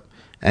up,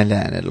 and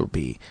then it'll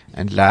be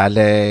and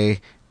Lale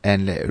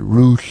and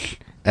Ruth,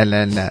 and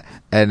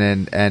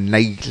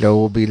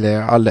Nigel will be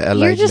there.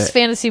 You're just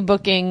fantasy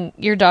booking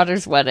your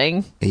daughter's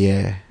wedding.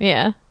 Yeah.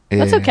 Yeah.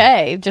 That's Yeah.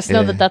 okay. Just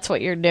know Yeah. that that's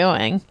what you're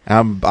doing.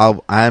 I'll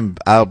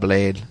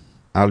blade.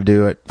 I'll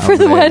do it. For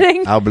the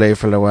wedding? I'll blade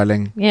for the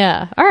wedding.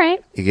 Yeah. All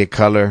right. You get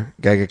color.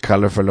 Gotta get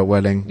color for the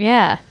wedding.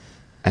 Yeah.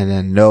 And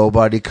then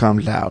nobody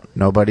comes out.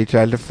 Nobody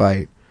tried to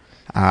fight.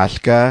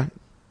 Oscar,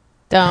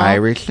 Don't.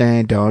 Irish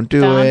thing, don't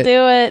do Don't it.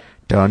 do it.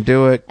 Don't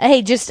do it.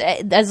 Hey, just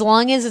as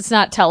long as it's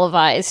not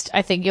televised,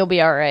 I think you'll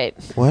be all right.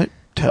 What?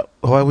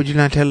 Why would you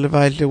not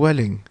televise the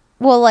wedding?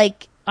 Well,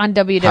 like on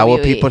WWE. How will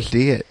people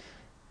see it?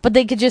 But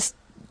they could just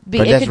be.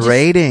 But it that's could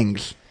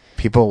ratings.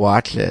 People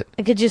watch it.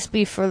 It could just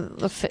be for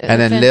the. And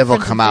then Liv will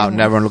come out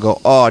and everyone will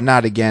go, oh,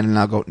 not again. And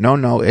I'll go,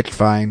 no, it's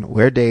fine.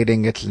 We're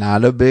dating. It's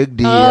not a big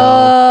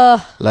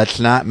deal. Let's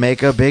not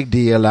make a big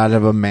deal out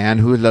of a man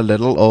who's a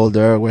little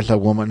older with a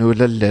woman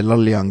who's a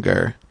little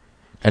younger.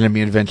 And then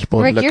me and Vince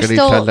both Rick, look you're at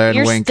still, each other and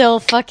you're wink.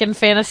 still fucking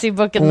fantasy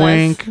booking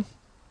Wink. this.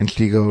 And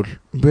she goes,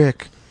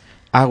 Rick,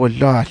 I was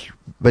lost,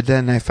 but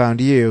then I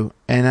found you,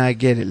 and I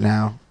get it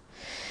now.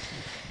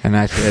 And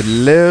I said,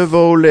 Liv,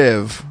 oh,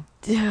 Liv.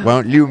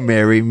 Won't you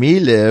marry me,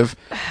 Liv?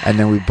 And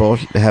then we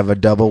both have a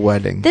double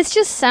wedding. This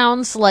just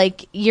sounds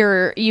like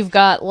you've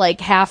got like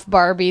half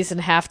Barbies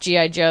and half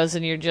G.I. Joes,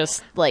 and you're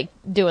just like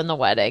doing the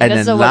wedding. And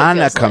That's then what it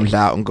Lana feels comes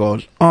like. out and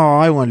goes, oh,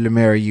 I wanted to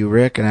marry you,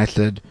 Rick. And I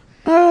said,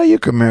 oh, you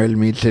can marry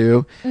me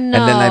too. And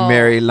then I No.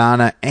 marry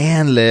Lana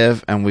and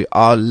Liv, and we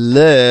all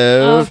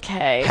live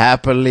Okay.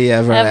 happily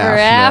ever Ever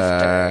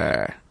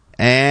after.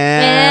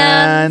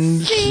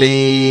 And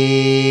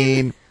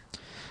clean.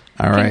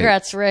 All right.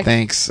 Congrats, Rick.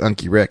 Thanks,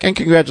 Unky Rick. And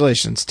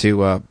congratulations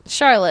to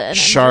Charlotte and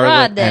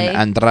Charlotte Andrade.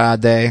 and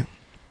Andrade.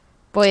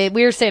 Boy,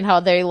 we were saying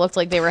how they looked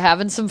like they were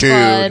having some Dude,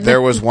 fun.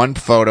 there was one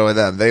photo of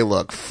them. They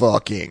look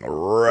fucking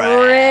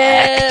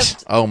wrecked.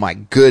 Ripped. Oh my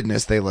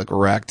goodness, they look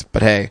wrecked.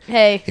 But hey,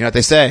 Hey. you know what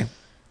they say?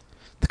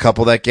 The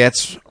couple that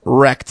gets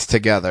wrecked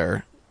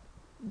together,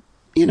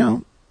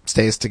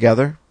 stays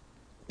together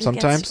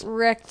sometimes. Gets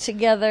wrecked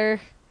together.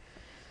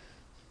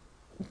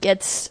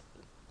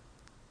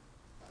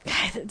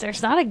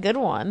 There's not a good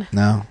one.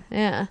 No,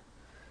 Yeah.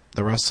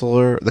 the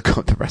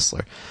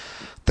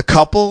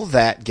couple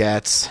that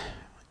gets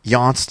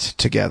yaunced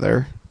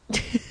together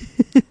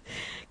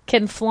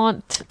Can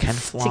flaunt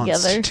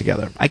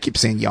together. I keep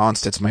saying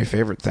yaunced. It's my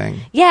favorite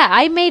thing. Yeah,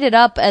 I made it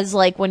up as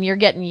like when you're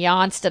getting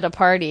yaunced at a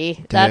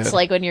party. That's Dude.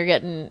 like when you're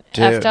getting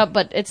Dude. effed up,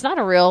 but it's not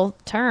a real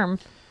term.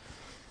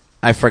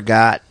 I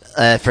forgot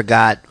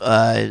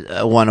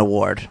one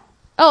award.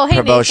 Oh, hey,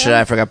 Promotion. I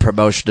Nathan. forgot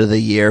promotion of the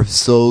year.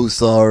 So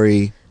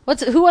sorry.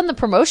 Who won the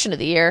promotion of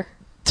the year?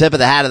 Tip of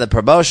the hat of the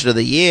promotion of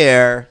the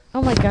year.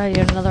 Oh my god,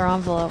 you had another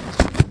envelope.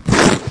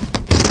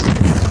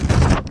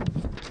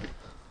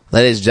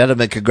 Ladies and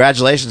gentlemen,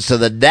 congratulations to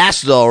the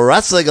National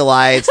Wrestling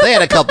Alliance. They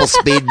had a couple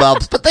speed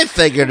bumps, but they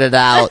figured it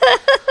out.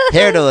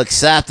 Here to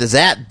accept is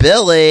at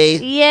Billy.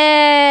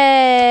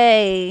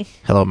 Yay!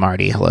 Hello,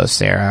 Marty. Hello,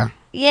 Sarah.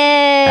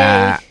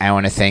 Yay! I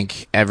want to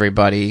thank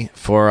everybody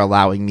for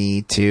allowing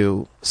me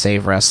to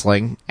save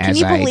wrestling Can as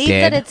you I believe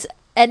did. that it's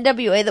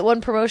NWA that won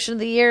promotion of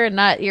the year and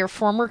not your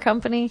former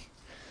company?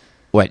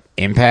 What,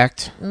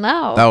 Impact?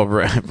 No. Oh,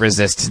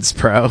 Resistance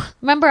Pro.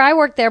 Remember, I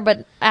worked there,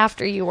 but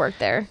after you worked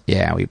there.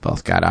 Yeah, we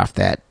both got off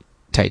that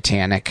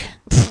Titanic.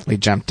 We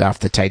jumped off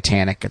the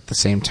Titanic at the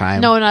same time.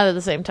 No, not at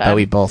the same time. But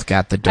we both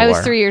got the door. I was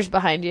 3 years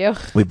behind you.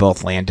 We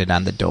both landed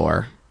on the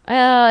door.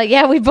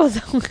 Yeah, we both.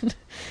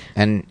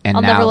 And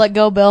I'll now, never let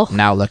go, Bill.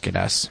 Now look at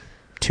us.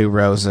 Two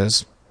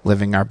roses,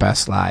 living our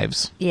best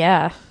lives.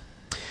 Yeah.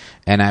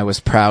 And I was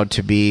proud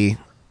to be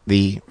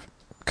the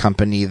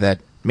company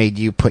that made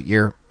you put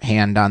your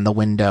hand on the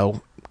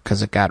window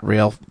because it got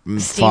real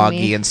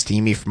foggy and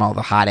steamy from all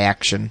the hot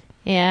action.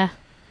 Yeah.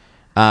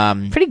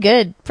 Pretty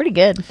good. Pretty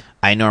good.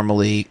 I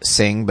normally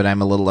sing, but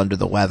I'm a little under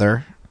the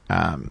weather.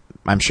 I'm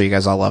sure you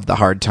guys all love the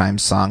Hard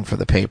Times song for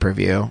the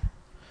pay-per-view.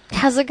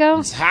 How's it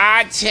go?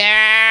 Hard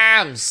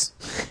Times!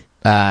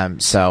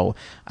 So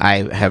I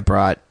have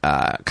brought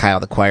Kyle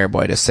the choir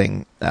boy to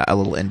sing a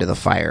little Into the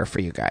Fire for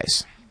you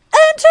guys.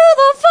 Into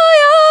the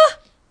fire!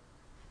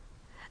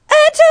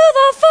 Into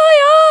the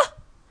fire!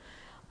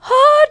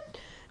 Hard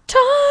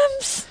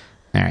times!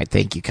 All right,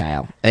 thank you,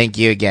 Kyle. Thank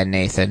you again,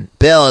 Nathan.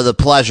 Bill, the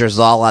pleasure's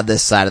all on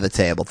this side of the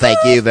table. Thank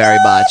you very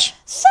much.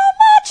 So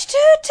much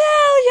to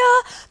tell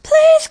ya.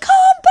 Please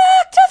come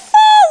back to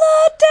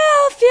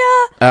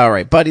Philadelphia. All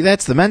right, buddy,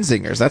 that's the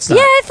Menzingers. That's not...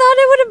 Yeah, I thought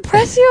it would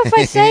impress you if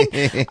I sang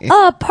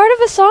part of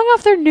a song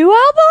off their new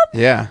album.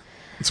 Yeah,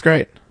 it's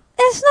great.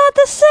 It's not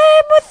the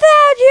same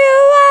without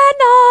you, I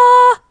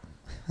know.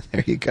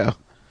 There you go.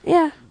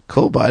 Yeah.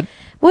 Cool, bud.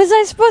 Was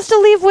I supposed to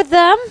leave with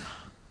them?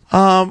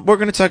 We're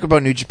going to talk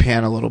about New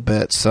Japan a little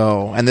bit,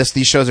 and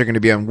these shows are going to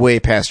be on way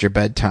past your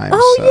bedtime.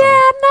 Oh, so. yeah,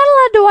 I'm not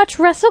allowed to watch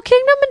Wrestle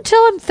Kingdom until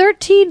I'm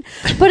 13.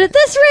 But at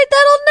this rate,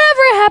 that'll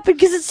never happen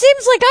because it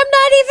seems like I'm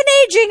not even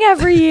aging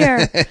every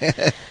year.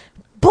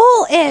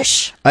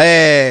 Bullish.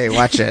 Hey,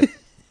 watch it.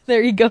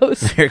 There he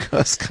goes. There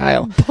goes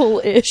Kyle.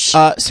 Bullish.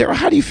 Sarah,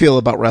 how do you feel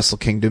about Wrestle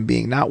Kingdom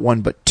being not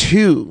 1 but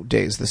 2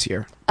 days this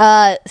year?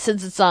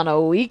 Since it's on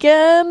a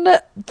weekend,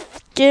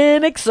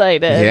 fucking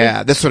excited.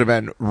 Yeah, this would have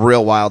been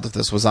real wild if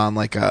this was on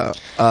like a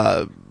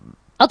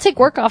I'll take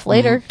work off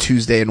later.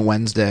 Tuesday and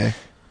Wednesday.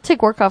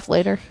 Take work off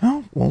later.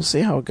 Oh, we'll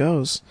see how it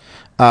goes.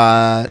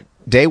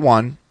 Day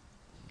one,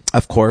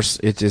 of course,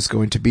 it is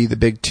going to be the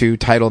big 2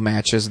 title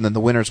matches, and then the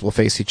winners will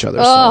face each other.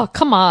 Oh, So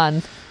come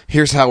on.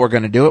 here's how we're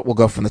going to do it. We'll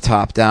go from the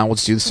top down.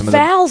 Let's do some of the...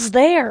 Val's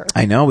there.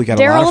 I know, we got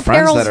a lot Daryl of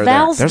friends Apparel's that are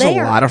Val's there. There's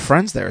there. a lot of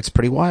friends there. It's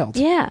pretty wild.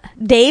 Yeah.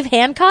 Dave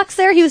Hancock's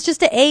there. He was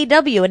just at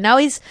AEW, and now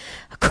he's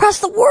across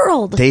the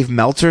world. Dave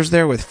Meltzer's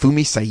there with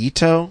Fumi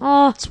Saito.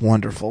 Oh. It's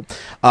wonderful.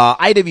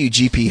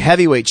 IWGP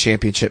Heavyweight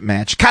Championship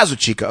match.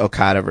 Kazuchika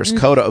Okada versus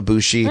Kota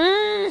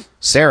Ibushi.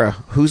 Sarah,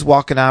 who's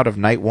walking out of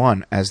night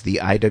 1 as the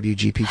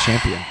IWGP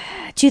champion?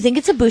 Do you think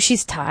it's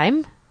Ibushi's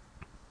time?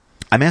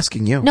 I'm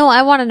asking you. No,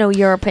 I want to know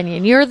your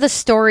opinion. You're the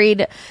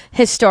storied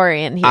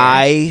historian here.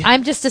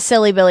 I'm just a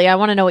silly Billy. I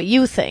want to know what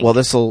you think. Well,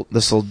 this'll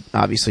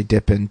obviously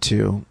dip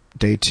into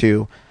day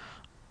 2.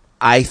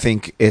 I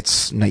think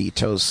it's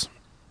Naito's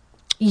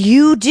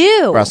You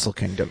do. Wrestle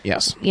Kingdom.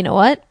 Yes. You know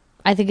what?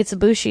 I think it's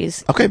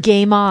Ibushi's. Okay.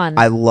 Game on.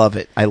 I love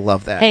it. I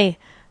love that. Hey,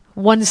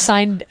 a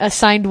signed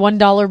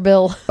 $1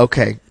 bill.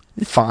 Okay.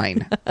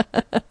 Fine.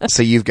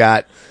 So you've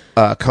got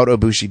Kota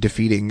Ibushi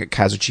defeating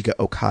Kazuchika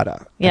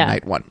Okada in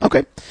night 1.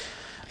 Okay.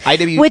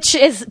 Which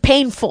is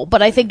painful,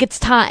 but I think it's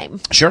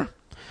time. Sure.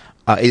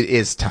 It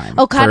is time.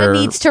 Okada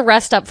needs to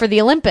rest up for the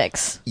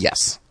Olympics.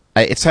 Yes.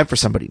 It's time for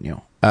somebody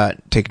new.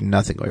 Take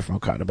nothing away from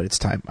Okada, but it's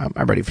time.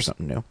 I'm ready for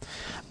something new.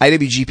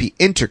 IWGP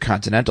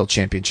Intercontinental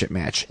Championship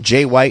match.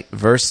 Jay White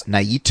versus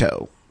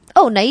Naito.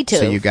 Oh, Naito.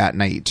 So you got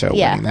Naito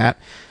winning that.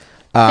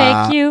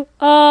 Thank you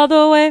all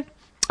the way.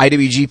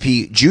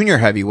 IWGP Junior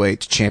Heavyweight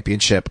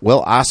Championship.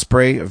 Will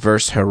Ospreay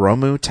versus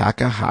Hiromu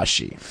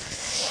Takahashi.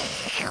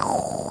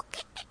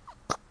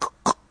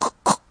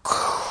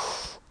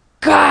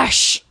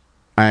 Gosh.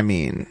 I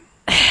mean,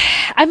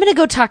 I'm going to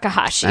go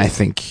Takahashi. I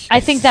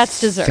think that's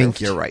deserved. I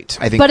think you're right.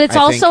 But it's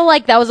also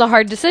like that was a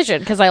hard decision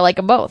because I like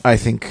them both. I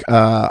think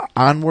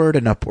onward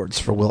and upwards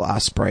for Will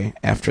Ospreay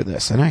after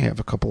this, and I have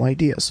a couple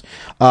ideas.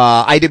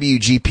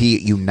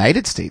 IWGP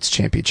United States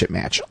Championship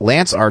match.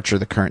 Lance Archer,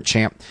 the current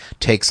champ,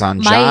 takes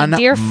on John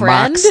dear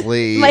friend.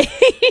 Moxley.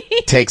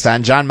 Takes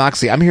on John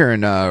Moxley. I'm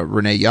hearing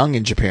Renee Young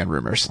in Japan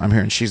rumors. I'm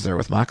hearing she's there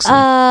with Moxley.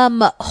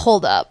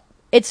 Hold up.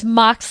 It's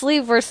Moxley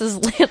versus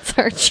Lance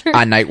Archer.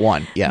 On night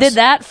 1, yes. Did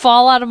that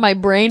fall out of my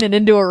brain and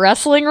into a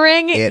wrestling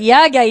ring?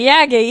 Yaga,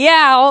 yaga,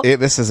 yow.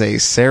 This is a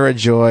Sarah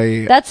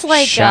Joy. That's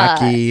like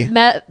Shaki.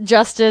 Matt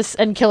Justice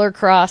and Killer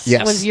Cross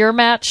was your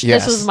match.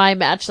 Yes. This was my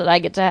match that I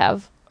get to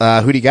have.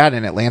 Who do you got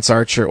in it? Lance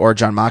Archer or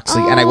John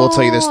Moxley? And I will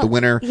tell you this, the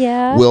winner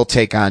will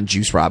take on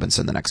Juice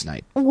Robinson the next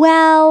night.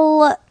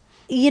 Well,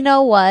 you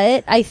know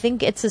what? I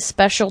think it's a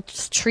special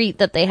treat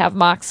that they have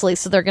Moxley,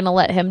 so they're going to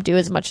let him do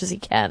as much as he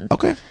can.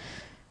 Okay.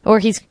 Or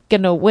he's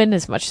going to win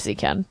as much as he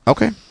can.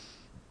 Okay.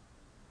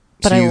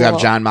 But so you have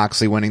John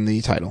Moxley winning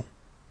the title.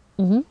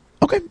 Mm-hmm.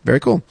 Okay, very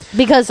cool.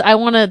 Because I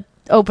want to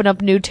open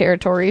up new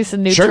territories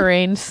and new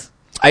terrains.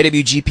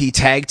 IWGP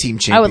Tag Team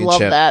Championship. I would love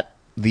that.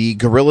 The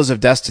Gorillas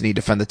of Destiny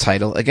defend the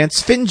title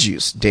against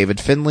FinJuice, David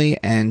Finlay,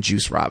 and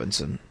Juice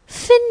Robinson.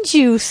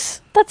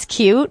 FinJuice. That's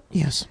cute.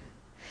 Yes.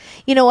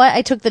 You know what?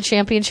 I took the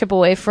championship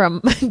away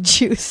from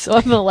Juice, so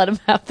I'm going to let him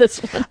have this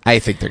one. I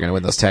think they're going to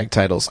win those tag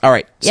titles. All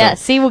right. Yeah,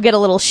 see, we'll get a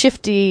little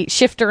shift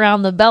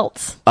around the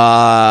belts.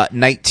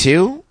 Night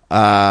 2.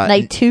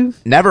 Night 2.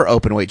 Never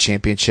Openweight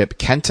Championship,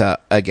 Kenta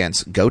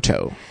against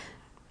Goto.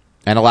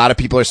 And a lot of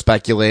people are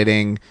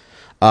speculating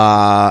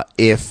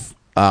if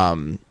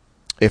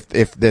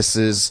this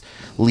is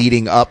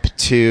leading up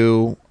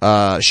to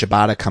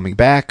Shibata coming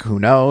back. Who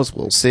knows?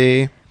 We'll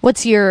see.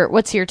 What's your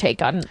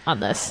take on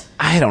this?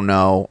 I don't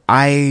know.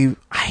 I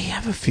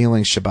have a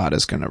feeling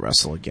Shibata's going to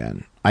wrestle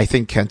again. I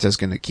think Kenta's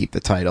going to keep the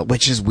title,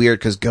 which is weird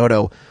because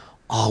Goto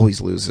always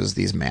loses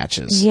these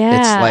matches. Yeah.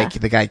 It's like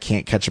the guy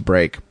can't catch a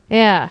break.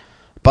 Yeah.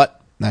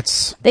 But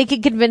that's... They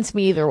could convince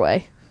me either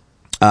way.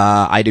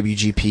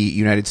 IWGP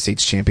United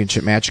States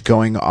Championship match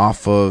going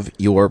off of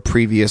your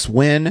previous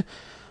win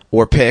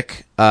or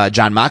pick.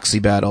 John Moxley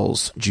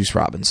battles Juice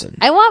Robinson.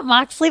 I want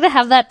Moxley to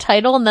have that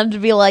title and them to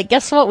be like,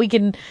 guess what?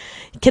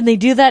 Can they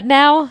do that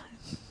now?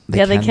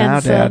 They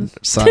can now,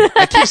 son.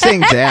 I keep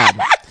saying dad.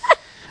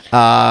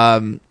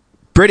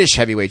 British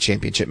Heavyweight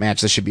Championship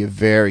match. This should be a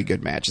very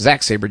good match.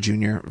 Zack Sabre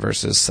Jr.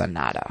 versus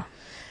Sonata.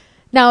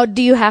 Now,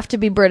 do you have to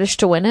be British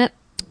to win it?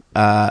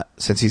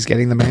 Since he's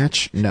getting the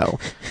match, no.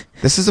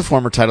 This is a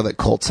former title that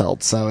Colts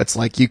held, so it's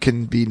like you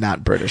can be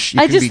not British.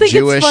 You I can just be think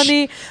Jewish, it's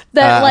funny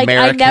that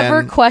American. I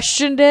never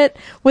questioned it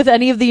with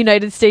any of the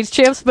United States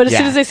champs, but as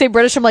soon as they say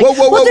British, I'm like, whoa,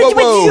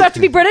 do you have to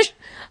be British?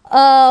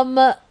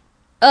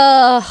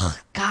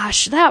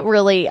 Gosh, that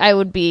really, I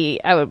would be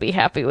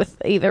happy with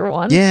either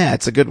one. Yeah,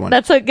 it's a good one.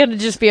 That's going to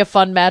just be a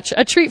fun match,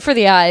 a treat for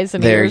the eyes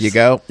and there ears. you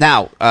go.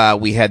 Now,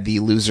 we had the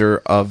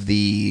loser of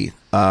the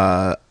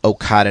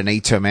Okada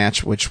Naito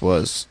match, which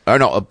was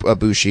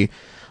Ibushi.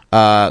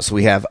 So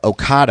we have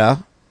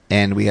Okada,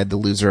 and we had the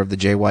loser of the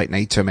Jay White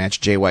Naito match,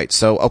 Jay White.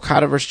 So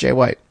Okada versus Jay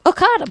White.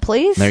 Okada,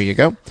 please. There you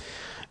go.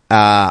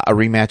 A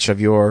rematch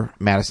of your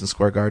Madison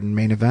Square Garden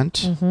main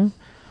event. Mm-hmm.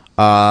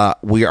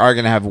 we are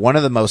going to have one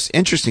of the most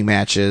interesting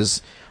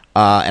matches,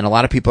 and a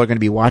lot of people are going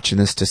to be watching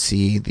this to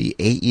see the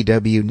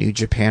AEW New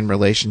Japan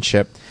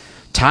relationship.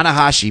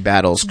 Tanahashi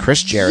battles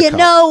Chris Jericho. You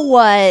know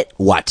what?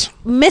 What?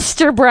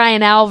 Mr.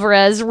 Brian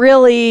Alvarez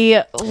really,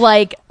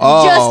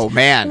 just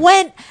man.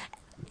 went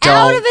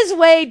out of his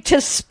way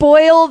to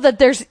spoil that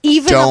there's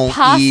even a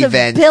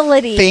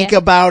possibility. Even think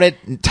about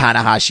it.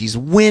 Tanahashi's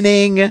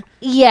winning.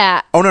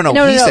 Yeah. Oh, no.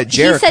 He said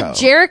Jericho. He said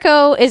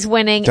Jericho is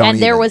winning, Don't and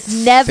there even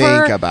was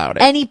never think about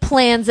it. any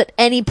plans at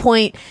any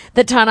point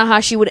that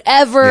Tanahashi would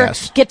ever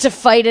get to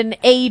fight in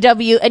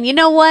AEW. And you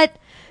know what?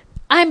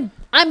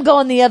 I'm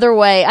going the other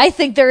way. I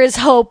think there is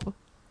hope.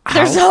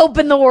 There's hope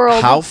in the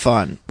world. How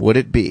fun would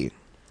it be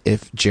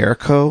if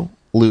Jericho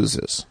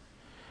loses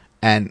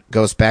and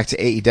goes back to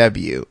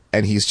AEW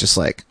and he's just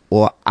like,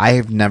 well, I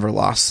have never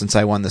lost since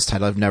I won this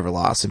title. I've never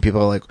lost. And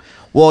people are like,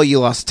 well, you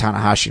lost to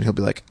Tanahashi. And he'll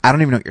be like, I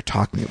don't even know what you're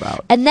talking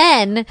about. And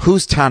then...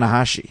 Who's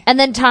Tanahashi? And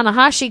then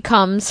Tanahashi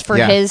comes for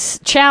his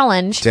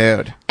challenge.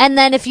 Dude. And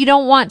then if you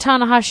don't want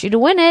Tanahashi to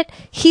win it,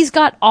 he's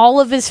got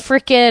all of his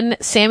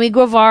freaking Sammy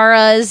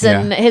Guevara's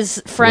and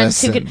his friends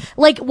who could...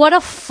 Like, what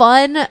a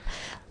fun...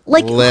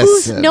 Like,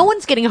 no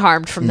one's getting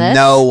harmed from this.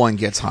 No one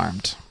gets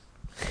harmed.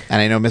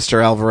 And I know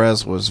Mr.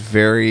 Alvarez was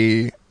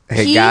very...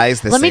 Hey,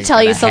 guys, this let me ain't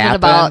tell you gonna something happen.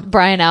 about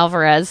Brian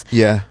Alvarez.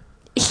 Yeah.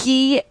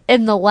 He,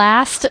 in the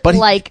last, what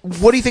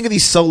do you think of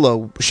these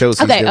solo shows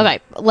he's doing? Okay.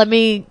 Let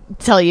me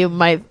tell you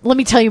my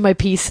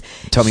piece.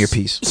 Tell me your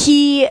piece.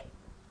 He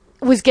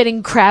was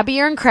getting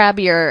crabbier and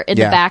crabbier in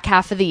the back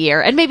half of the year.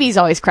 And maybe he's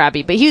always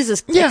crabby, but he was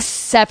just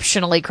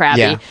exceptionally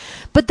crabby. Yeah.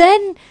 But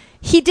then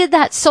he did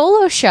that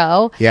solo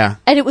show. Yeah.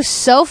 And it was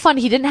so fun.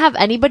 He didn't have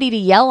anybody to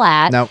yell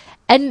at. Nope.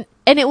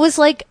 And it was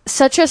like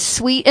such a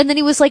sweet, and then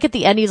he was like at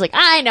the end, he's like,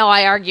 I know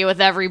I argue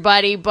with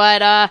everybody,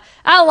 but I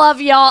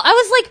love y'all. I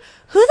was like,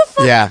 who the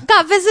fuck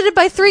got visited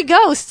by 3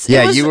 ghosts?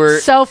 Yeah, it was you were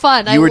so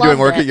fun. You were doing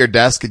work at your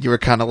desk, and you were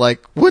kind of like,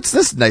 what's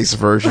this nice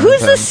version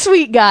Who's of this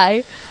sweet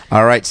guy?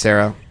 All right,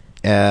 Sarah.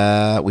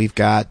 We've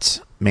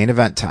got main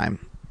event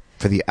time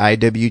for the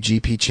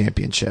IWGP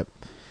Championship.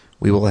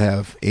 We will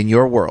have, in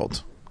your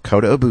world,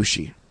 Kota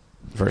Ibushi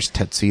versus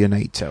Tetsuya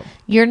Naito.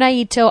 You're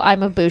Naito,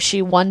 I'm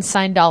Ibushi, $1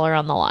 signed dollar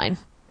on the line.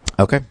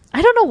 Okay.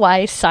 I don't know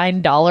why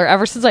signed dollar.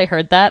 Ever since I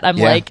heard that, I'm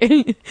like...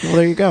 Well,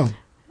 there you go.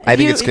 I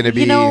think it's going to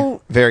be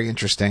very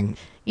interesting.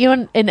 You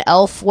know, in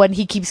Elf, when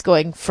he keeps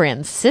going,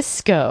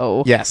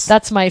 Francisco. Yes.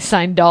 That's my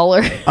signed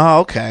dollar. Oh,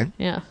 okay.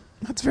 Yeah.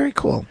 That's very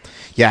cool.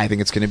 Yeah, I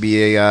think it's going to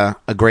be a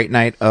great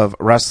night of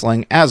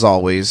wrestling, as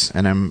always,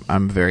 and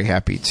I'm very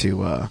happy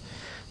to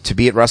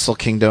be at Wrestle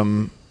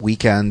Kingdom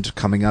weekend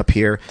coming up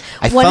here.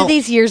 One of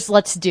these years,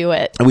 let's do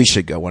it. We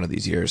should go one of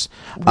these years.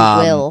 We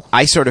will.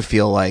 I sort of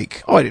feel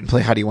like, I didn't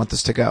play How Do You Want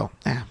This to Go?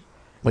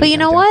 But you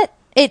know what?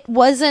 It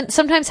wasn't.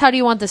 Sometimes How Do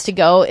You Want This to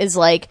Go is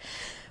like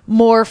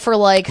more for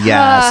like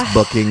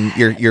booking.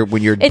 You're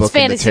when you're it's booking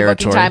fantasy the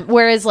territory. booking time.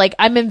 Whereas like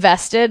I'm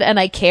invested and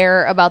I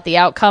care about the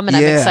outcome and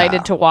I'm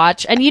excited to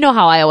watch. And you know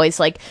how I always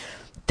like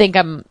think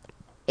I'm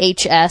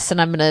HS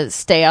and I'm gonna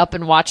stay up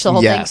and watch the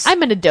whole thing. I'm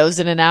gonna doze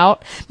in and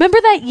out. Remember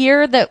that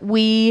year that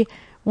we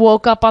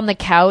woke up on the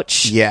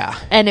couch? Yeah.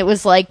 And it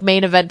was like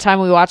main event time.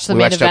 We watched the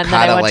main event and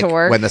then I went to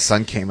work. When the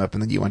sun came up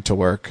and then you went to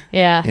work.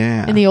 Yeah.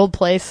 Yeah. In the old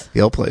place.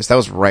 The old place. That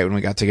was right when we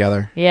got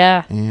together.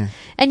 Yeah. Yeah.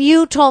 And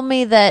you told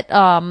me that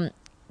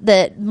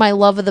that my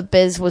love of the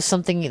biz was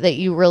something that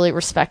you really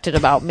respected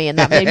about me, and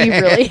that made me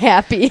really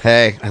happy.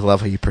 Hey, I love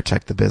how you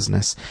protect the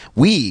business.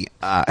 I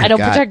don't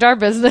protect our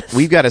business.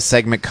 We've got a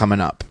segment coming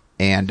up,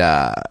 and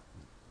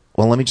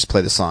well, let me just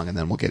play the song, and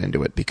then we'll get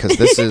into it, because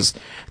this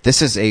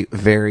is a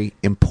very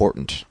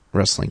important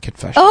wrestling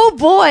confession. Oh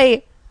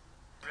boy!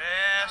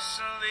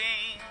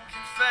 Wrestling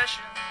confessions.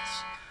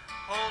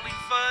 Holy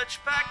fudge,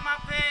 back my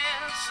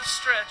pants are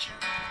stretching.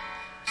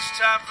 It's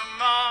time for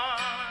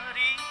Marty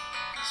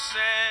and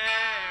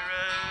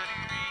Sarah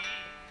to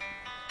read.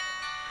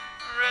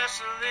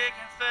 Wrestling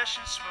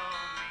confessions for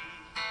me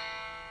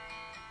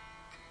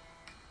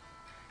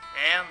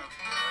and the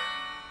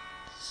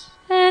buddies.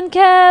 And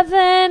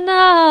Kevin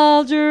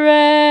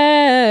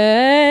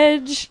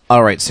Aldridge.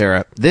 All right,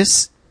 Sarah.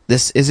 This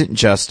isn't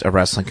just a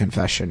wrestling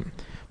confession.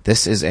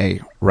 This is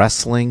a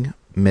wrestling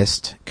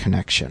missed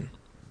connection.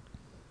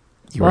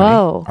 You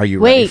Whoa. ready? Are you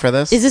Wait, ready for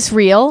this? Is this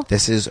real?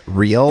 This is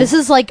real. This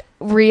is like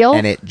real?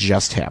 And it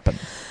just happened.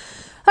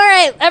 All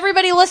right,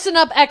 everybody listen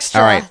up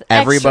extra. All right,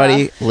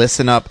 everybody Extra.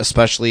 listen up,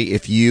 especially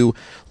if you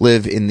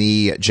live in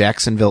the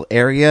Jacksonville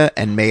area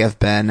and may have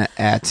been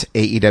at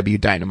AEW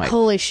Dynamite.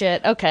 Holy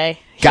shit. Okay.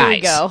 Here Guys.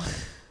 we go.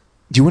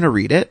 Do you want to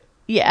read it?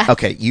 Yeah.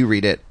 Okay, you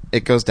read it.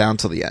 It goes down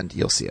till the end.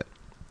 You'll see it.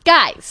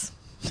 Guys.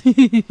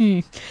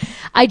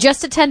 I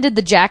just attended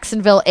the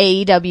Jacksonville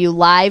AEW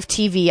live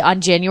TV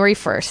on January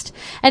 1st,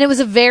 and it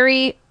was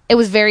very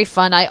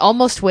fun. I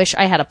almost wish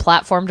I had a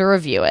platform to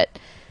review it.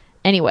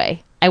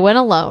 Anyway, I went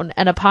alone,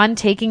 and upon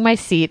taking my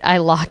seat, I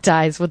locked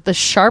eyes with the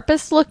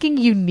sharpest looking,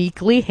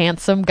 uniquely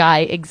handsome guy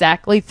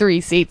exactly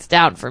 3 seats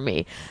down from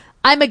me.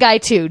 I'm a guy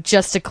too,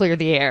 just to clear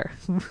the air.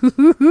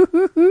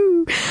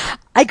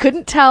 I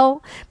couldn't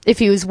tell if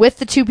he was with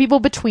the two people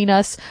between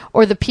us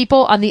or the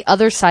people on the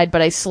other side,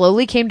 but I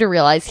slowly came to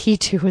realize he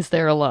too was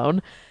there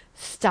alone.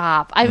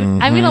 Stop. I'm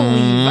gonna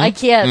leave. I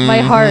can't. My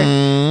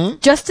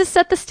heart. Just to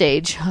set the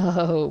stage.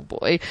 Oh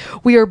boy.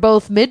 We are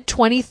both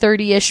mid-20,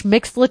 30-ish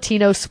mixed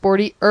Latino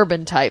sporty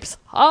urban types.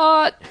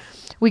 Hot.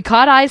 We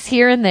caught eyes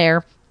here and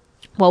there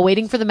while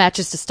waiting for the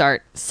matches to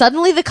start.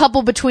 Suddenly the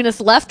couple between us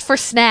left for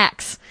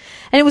snacks.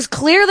 And it was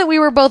clear that we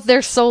were both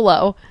there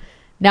solo.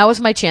 Now was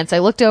my chance. I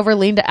looked over,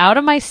 leaned out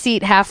of my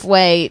seat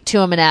halfway to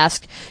him and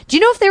asked, "Do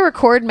you know if they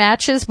record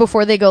matches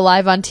before they go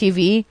live on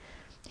TV?"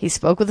 He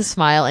spoke with a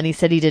smile, and he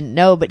said he didn't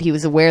know, but he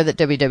was aware that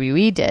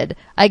WWE did.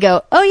 I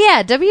go, "Oh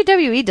yeah,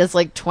 WWE does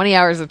like 20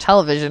 hours of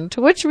television,"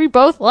 to which we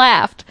both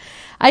laughed.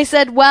 I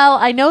said, "Well,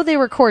 I know they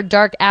record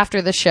Dark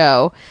after the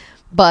show,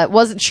 but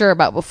wasn't sure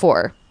about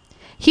before."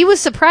 He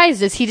was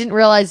surprised as he didn't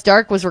realize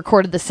Dark was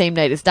recorded the same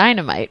night as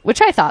Dynamite,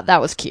 which I thought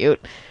that was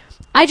cute.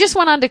 I just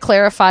went on to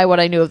clarify what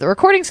I knew of the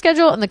recording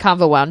schedule, and the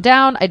convo wound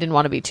down. I didn't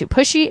want to be too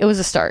pushy. It was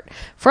a start.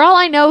 For all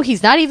I know,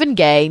 he's not even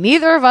gay.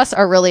 Neither of us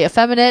are really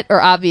effeminate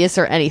or obvious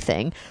or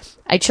anything.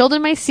 I chilled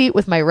in my seat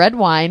with my red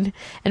wine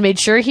and made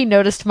sure he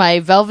noticed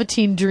my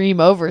Velveteen Dream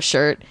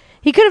overshirt.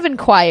 He could have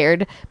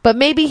inquired, but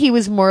maybe he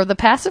was more of the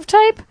passive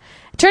type.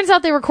 It turns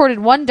out they recorded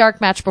one Dark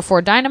match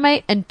before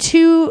Dynamite and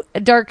 2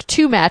 Dark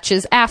 2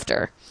 matches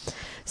after.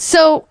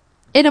 So,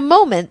 in a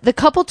moment, the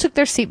couple took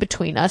their seat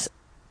between us,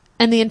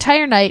 and the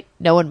entire night,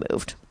 no one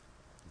moved.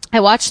 I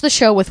watched the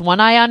show with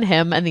one eye on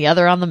him and the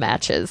other on the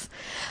matches.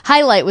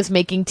 Highlight was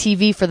making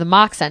TV for the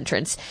Mox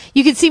entrance.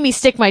 You could see me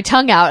stick my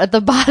tongue out at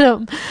the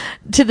bottom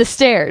to the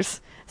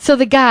stairs. So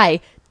the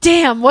guy,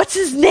 damn, what's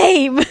his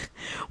name?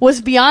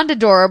 Was beyond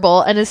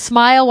adorable, and his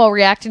smile while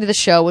reacting to the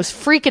show was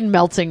freaking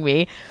melting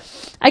me.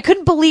 I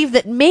couldn't believe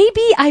that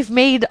maybe I've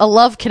made a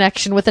love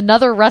connection with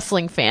another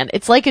wrestling fan.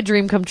 It's like a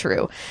dream come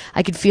true.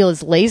 I could feel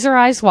his laser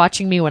eyes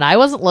watching me when I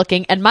wasn't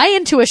looking, and my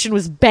intuition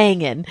was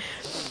banging.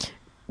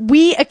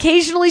 We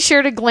occasionally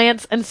shared a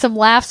glance and some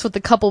laughs with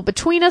the couple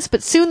between us,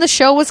 but soon the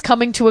show was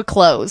coming to a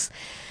close.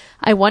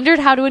 I wondered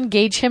how to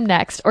engage him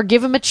next, or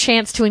give him a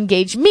chance to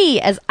engage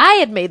me, as I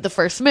had made the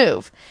first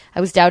move.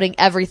 I was doubting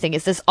everything.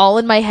 Is this all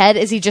in my head?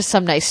 Is he just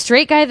some nice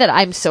straight guy that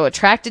I'm so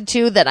attracted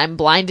to that I'm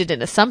blinded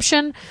in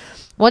assumption?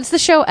 Once the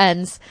show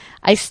ends,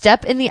 I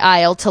step in the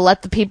aisle to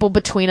let the people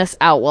between us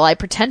out while I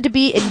pretend to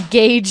be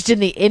engaged in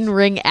the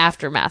in-ring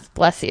aftermath.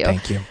 Bless you.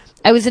 Thank you.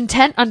 I was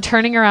intent on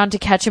turning around to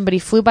catch him, but he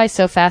flew by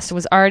so fast and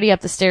was already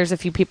up the stairs a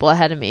few people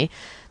ahead of me.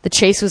 The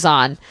chase was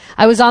on.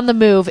 I was on the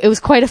move. It was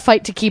quite a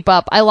fight to keep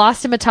up. I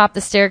lost him atop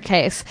the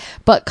staircase,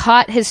 but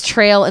caught his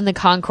trail in the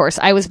concourse.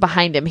 I was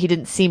behind him. He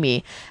didn't see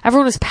me.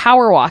 Everyone was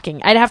power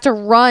walking. I'd have to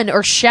run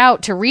or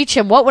shout to reach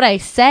him. What would I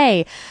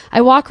say?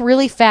 I walk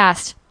really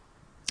fast,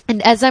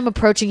 and as I'm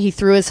approaching, he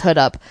threw his hood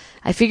up.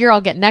 I figure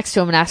I'll get next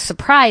to him and act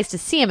surprised to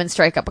see him and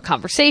strike up a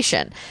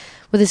conversation.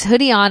 With his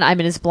hoodie on, I'm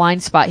in his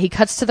blind spot. He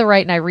cuts to the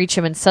right and I reach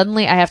him, and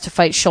suddenly I have to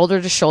fight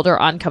shoulder to shoulder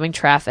oncoming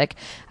traffic.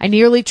 I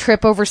nearly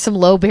trip over some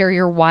low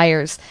barrier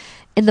wires.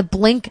 In the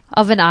blink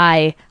of an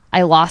eye,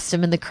 I lost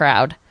him in the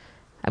crowd.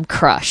 I'm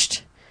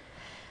crushed.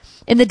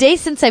 In the days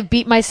since, I've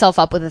beat myself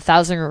up with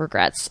 1,000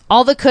 regrets.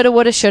 All the coulda,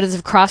 woulda, shouldas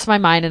have crossed my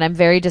mind, and I'm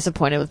very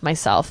disappointed with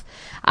myself.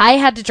 I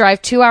had to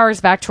drive 2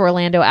 hours back to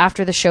Orlando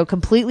after the show,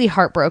 completely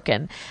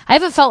heartbroken. I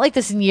haven't felt like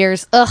this in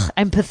years. Ugh,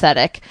 I'm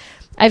pathetic.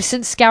 I've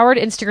since scoured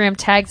Instagram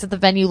tags at the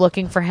venue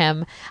looking for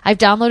him. I've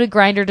downloaded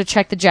Grindr to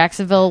check the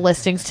Jacksonville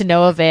listings to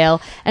no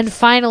avail. And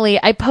finally,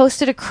 I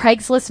posted a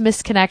Craigslist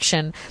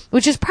misconnection,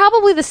 which is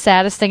probably the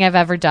saddest thing I've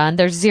ever done.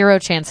 There's zero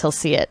chance he'll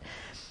see it.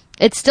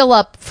 It's still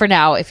up for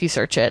now if you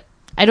search it.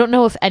 I don't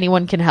know if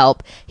anyone can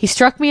help. He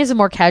struck me as a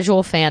more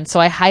casual fan, so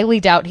I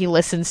highly doubt he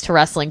listens to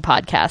wrestling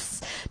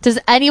podcasts. Does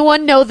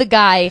anyone know the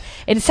guy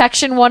in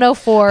section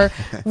 104,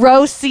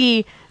 row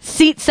C,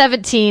 seat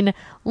 17?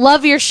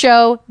 Love your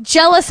show.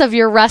 Jealous of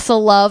your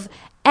wrestle love.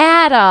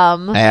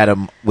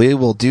 Adam, we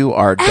will do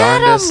our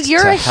darndest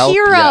you're to a help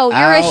hero. you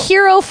You're a out.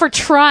 hero for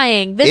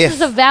trying. This If-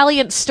 is a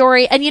valiant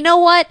story. And you know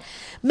what?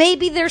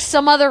 Maybe there's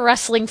some other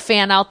wrestling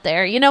fan out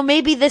there. You know,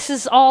 maybe this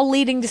is all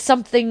leading to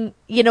something.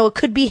 You know, it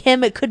could be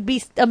him. It could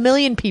be a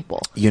million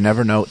people. You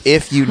never know.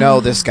 If you know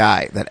this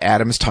guy that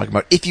Adam is talking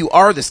about, if you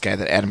are this guy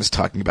that Adam is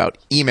talking about,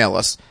 email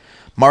us.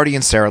 Marty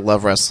and Sarah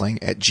Love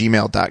Wrestling at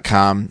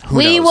gmail.com.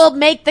 We knows? will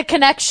make the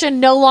connection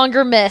no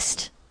longer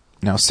missed.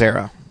 Now,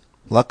 Sarah,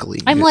 luckily.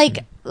 I'm you-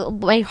 like,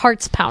 my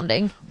heart's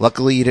pounding.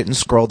 Luckily, you didn't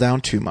scroll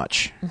down too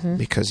much Mm-hmm.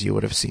 because you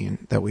would have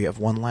seen that we have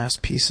one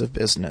last piece of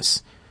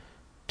business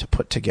to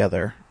put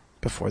together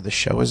before the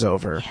show is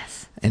over.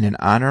 Yes. And in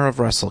honor of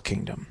Wrestle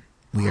Kingdom,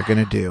 we are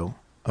going to do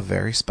a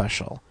very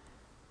special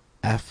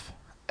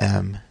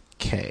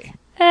FMK.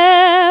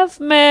 F,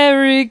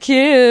 Mary,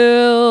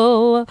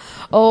 kill.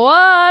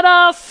 What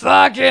a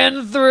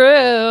fucking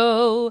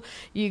thrill.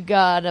 You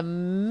gotta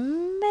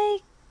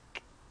make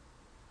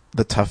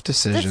The tough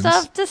decisions. The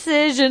tough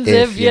decisions,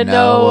 if you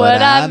know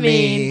what I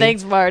mean.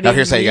 Thanks, Marty. Now,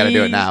 here's how you got to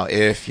do it now.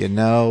 If you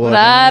know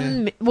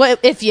what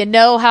if you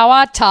know how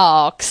I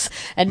talks,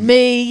 and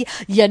me,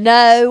 you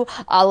know,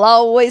 I'll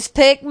always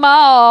pick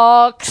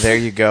marks. There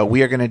you go.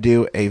 We are going to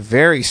do a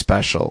very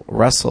special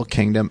Wrestle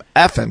Kingdom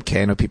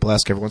FMK. I know people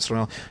ask every once in a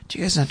while, do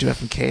you guys not do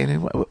FMK?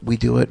 And we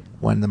do it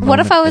when the moment What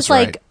if I was is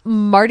like, right.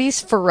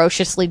 Marty's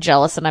ferociously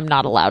jealous and I'm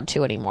not allowed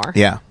to anymore?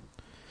 Yeah.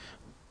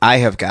 I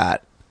have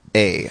got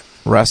a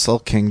Wrestle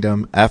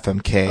Kingdom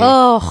FMK.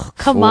 Oh,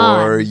 come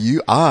on. For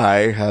you.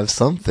 I have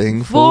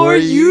something For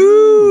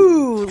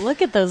you.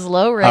 Look at those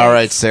low rates. All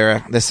right,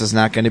 Sarah. This is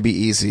not going to be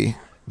easy,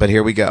 but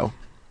here we go.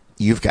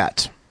 You've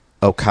got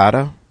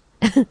Okada,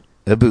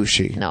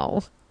 Ibushi,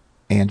 No.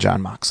 and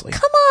Jon Moxley.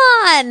 Come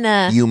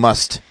on. You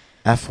must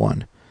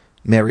F1,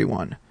 marry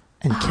one,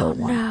 and kill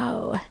one.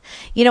 No.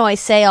 You know, I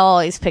say I'll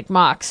always pick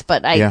Mox,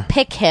 but I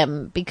pick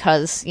him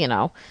because, you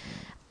know,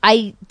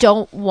 I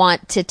don't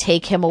want to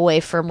take him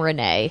away from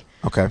Renee.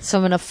 Okay. So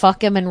I'm going to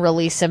fuck him and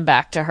release him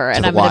back to her.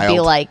 And the I'm going to be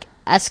wild. like,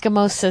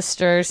 Eskimo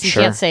sisters. You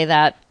Sure. can't say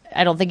that.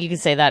 I don't think you can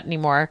say that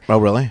anymore. Oh,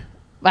 really?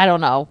 I don't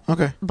know.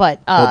 Okay.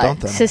 But Well, don't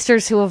then.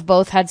 sisters who have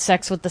both had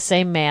sex with the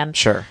same man.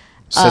 Sure.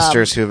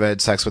 Sisters who have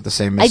had sex with the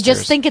same misters. I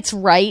just think it's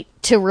right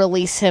to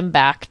release him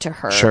back to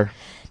her. Sure.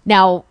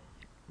 Now,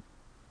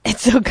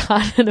 it's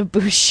Okada and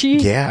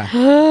Ibushi.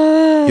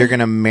 Yeah. You're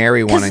going to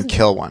marry one and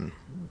kill one.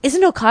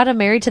 Isn't Okada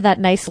married to that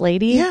nice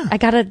lady? Yeah. I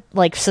gotta,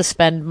 like,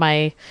 suspend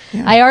my...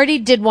 Yeah. I already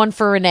did one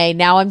for Renee.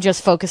 Now I'm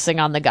just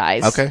focusing on the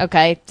guys. Okay.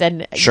 Okay?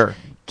 Then, Sure.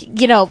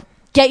 you know,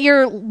 get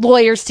your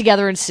lawyers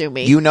together and sue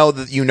me. You know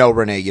that you know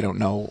Renee. You don't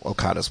know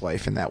Okada's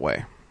wife in that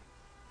way.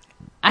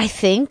 I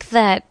think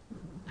that...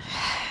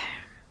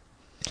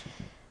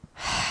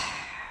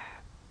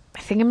 I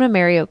think I'm gonna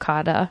marry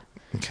Okada.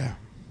 Okay.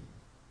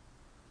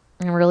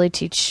 And really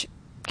teach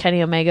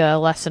Kenny Omega a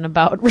lesson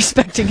about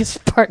respecting his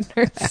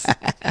partners.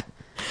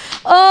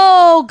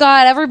 Oh,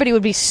 God. Everybody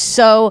would be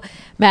so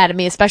mad at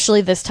me,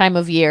 especially this time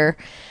of year.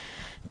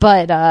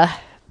 But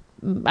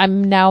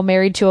I'm now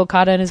married to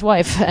Okada and his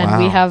wife. And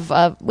we have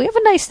a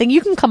nice thing.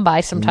 You can come by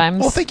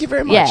sometimes. Well, thank you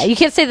very much. Yeah, you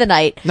can't stay the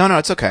night. No,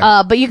 it's okay.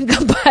 But you can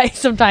come by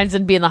sometimes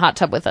and be in the hot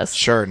tub with us.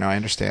 Sure. No, I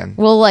understand.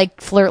 We'll,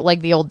 like, flirt like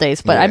the old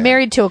days. But Yeah. I'm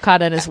married to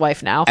Okada and his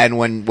wife now. And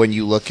when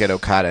you look at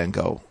Okada and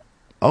go,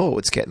 oh,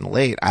 it's getting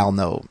late, I'll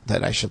know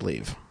that I should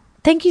leave.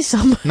 Thank you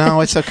so much.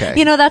 No, it's okay.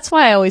 You know, that's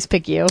why I always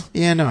pick you.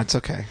 Yeah, no, it's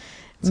okay.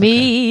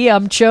 Me,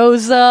 I'm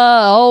Chosa,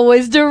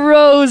 always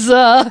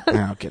DeRosa.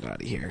 Now get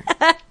out of here.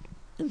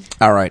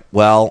 All right.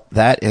 Well,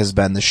 that has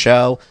been the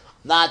show.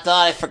 Not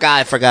done. I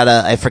forgot.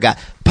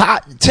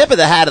 Tip of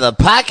the hat of the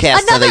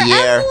podcast of the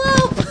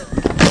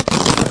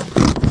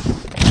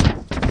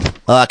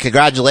year.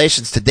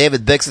 Congratulations to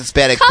David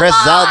Bixenspan and Chris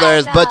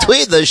Zelders.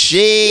 Between the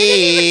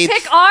Sheets.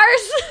 Pick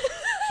ours?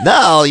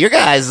 No, your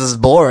guys is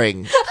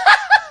boring.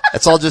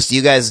 It's all just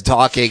you guys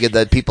talking, and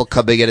then people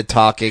coming in and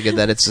talking, and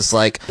then it's just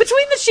like,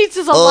 Between the Sheets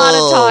is a lot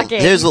of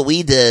talking. Here's what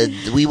we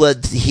did. We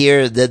went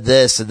here, did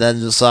this, and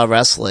then just saw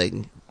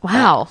wrestling.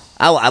 Wow.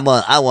 I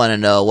want to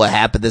know what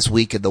happened this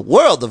week in the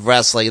world of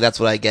wrestling. That's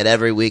what I get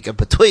every week in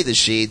Between the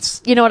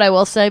Sheets. You know what I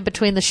will say?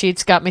 Between the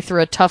Sheets got me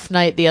through a tough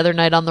night the other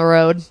night on the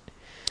road.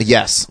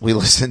 Yes, we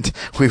listened.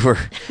 We were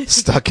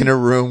stuck in a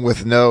room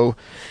with no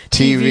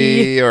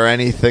TV or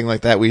anything like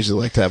that. We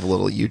usually like to have a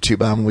little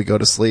YouTube on when we go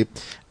to sleep.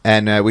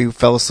 And we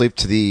fell asleep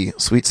to the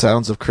sweet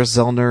sounds of Chris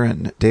Zellner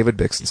and David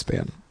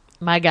Bixenspan.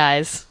 My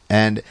guys.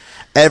 And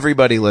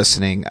everybody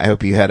listening, I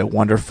hope you had a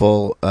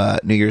wonderful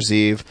New Year's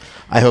Eve.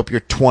 I hope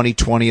your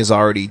 2020 is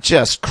already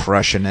just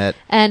crushing it.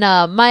 And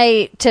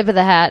my tip of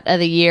the hat of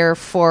the year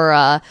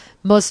for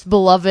most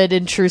beloved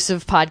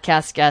intrusive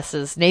podcast guest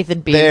is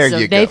Nathan Beebs There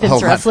you of go.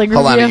 Nathan's Wrestling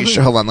Hold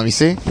Review. on, let me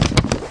see.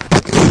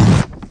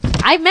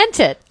 I meant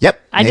it.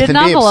 Yep. I Nathan did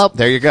an Beebs. envelope.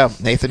 There you go.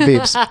 Nathan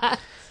Beebs.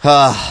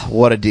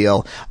 What a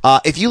deal.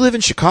 If you live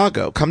in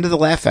Chicago, come to the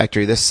Laugh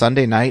Factory this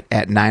Sunday night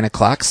at 9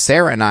 o'clock.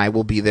 Sarah and I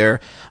will be there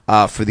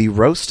for the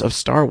roast of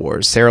Star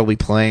Wars. Sarah will be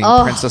playing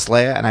Princess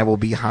Leia, and I will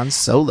be Han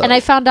Solo. And I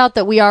found out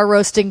that we are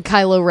roasting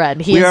Kylo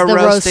Ren. We are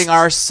roasting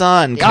our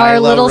son, Our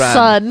Kylo little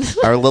Ren.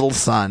 son. Our little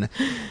son.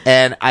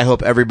 And I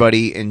hope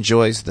everybody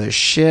enjoys the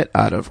shit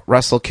out of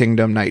Wrestle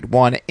Kingdom Night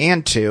 1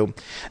 and 2.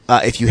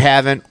 If you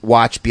haven't,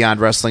 watch Beyond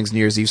Wrestling's New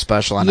Year's Eve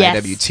special on Yes.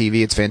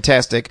 IWTV. It's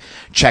fantastic.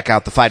 Check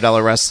out the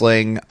 $5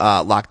 Wrestling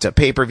Locked Up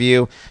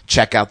pay-per-view.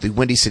 Check out the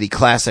Windy City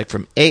Classic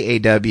from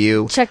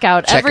AAW. Check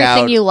out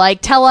everything you like.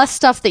 Tell us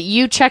stuff that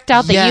you checked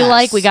out that you Yes.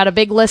 like. We got a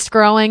big list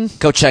growing.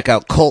 Go check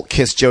out Colt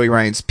Kiss Joey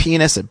Ryan's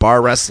penis at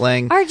Bar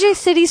Wrestling. RJ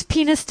City's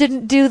penis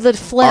didn't do the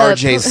flip.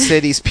 RJ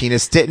City's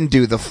penis didn't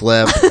do the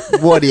flip.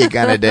 What are you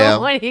gonna do?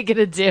 What are you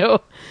gonna do?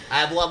 I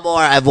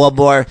have one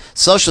more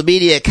social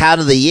media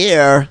account of the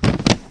year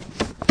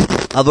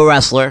of a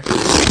wrestler.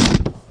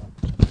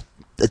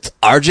 It's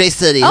RJ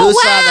City. Who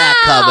saw that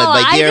coming.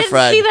 My dear I didn't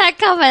friend. see that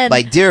coming.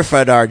 My dear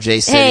friend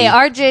RJ City. Hey,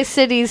 RJ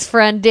City's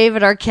friend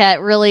David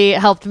Arquette really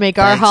helped make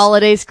our Thanks.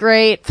 holidays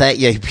great.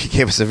 He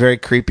gave us a very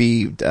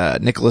creepy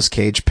Nicolas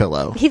Cage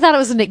pillow. He thought it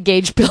was a Nick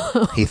Gage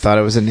pillow. He thought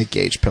it was a Nick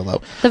Gage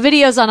pillow. The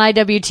video's on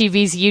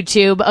IWTV's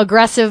YouTube.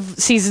 Aggressive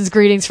season's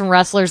greetings from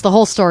wrestlers. The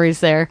whole story's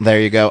there. There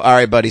you go. All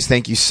right, buddies.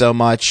 Thank you so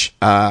much.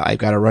 I've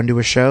got to run to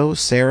a show.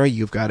 Sarah,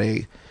 you've got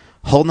a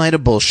whole night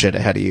of bullshit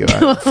ahead of you.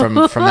 From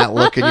that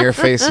look in your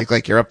face, you look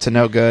like you're up to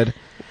no good.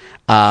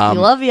 We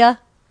love ya.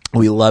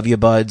 We love you,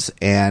 buds.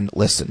 And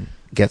listen,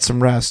 get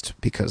some rest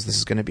because this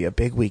is going to be a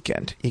big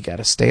weekend. You got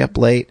to stay up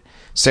late.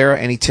 Sarah,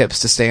 any tips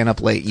to staying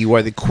up late? You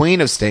are the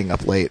queen of staying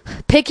up late.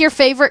 Pick your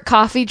favorite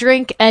coffee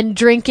drink and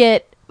drink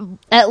it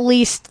at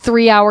least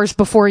 3 hours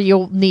before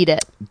you'll need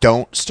it.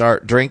 Don't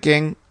start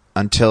drinking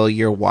until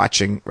you're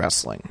watching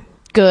wrestling.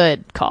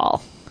 Good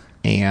call.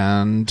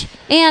 And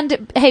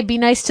hey, be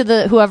nice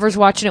to whoever's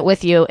watching it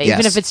with you, even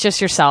Yes. if it's just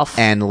yourself.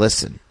 And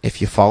listen,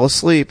 if you fall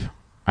asleep,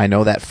 I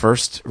know that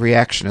first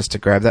reaction is to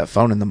grab that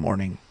phone in the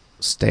morning.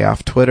 Stay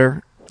off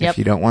Twitter Yep. if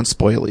you don't want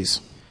spoilies.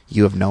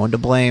 You have no one to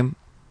blame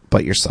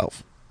but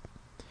yourself.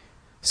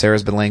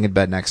 Sarah's been laying in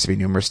bed next to me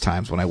numerous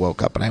times when I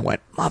woke up and I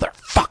went,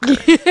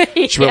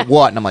 motherfucker. She went,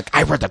 what? And I'm like,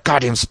 I read the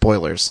goddamn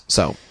spoilers.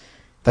 So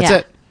that's Yeah.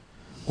 it.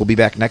 We'll be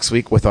back next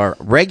week with our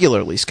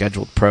regularly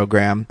scheduled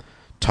program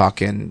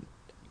talking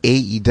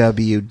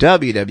AEW,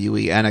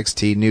 WWE,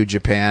 NXT, New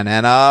Japan,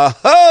 and a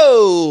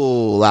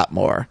whole lot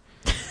more.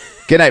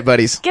 Good night,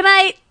 buddies. Good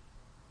night.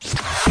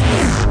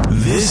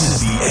 This is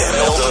the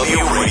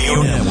MLW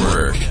Radio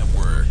Network.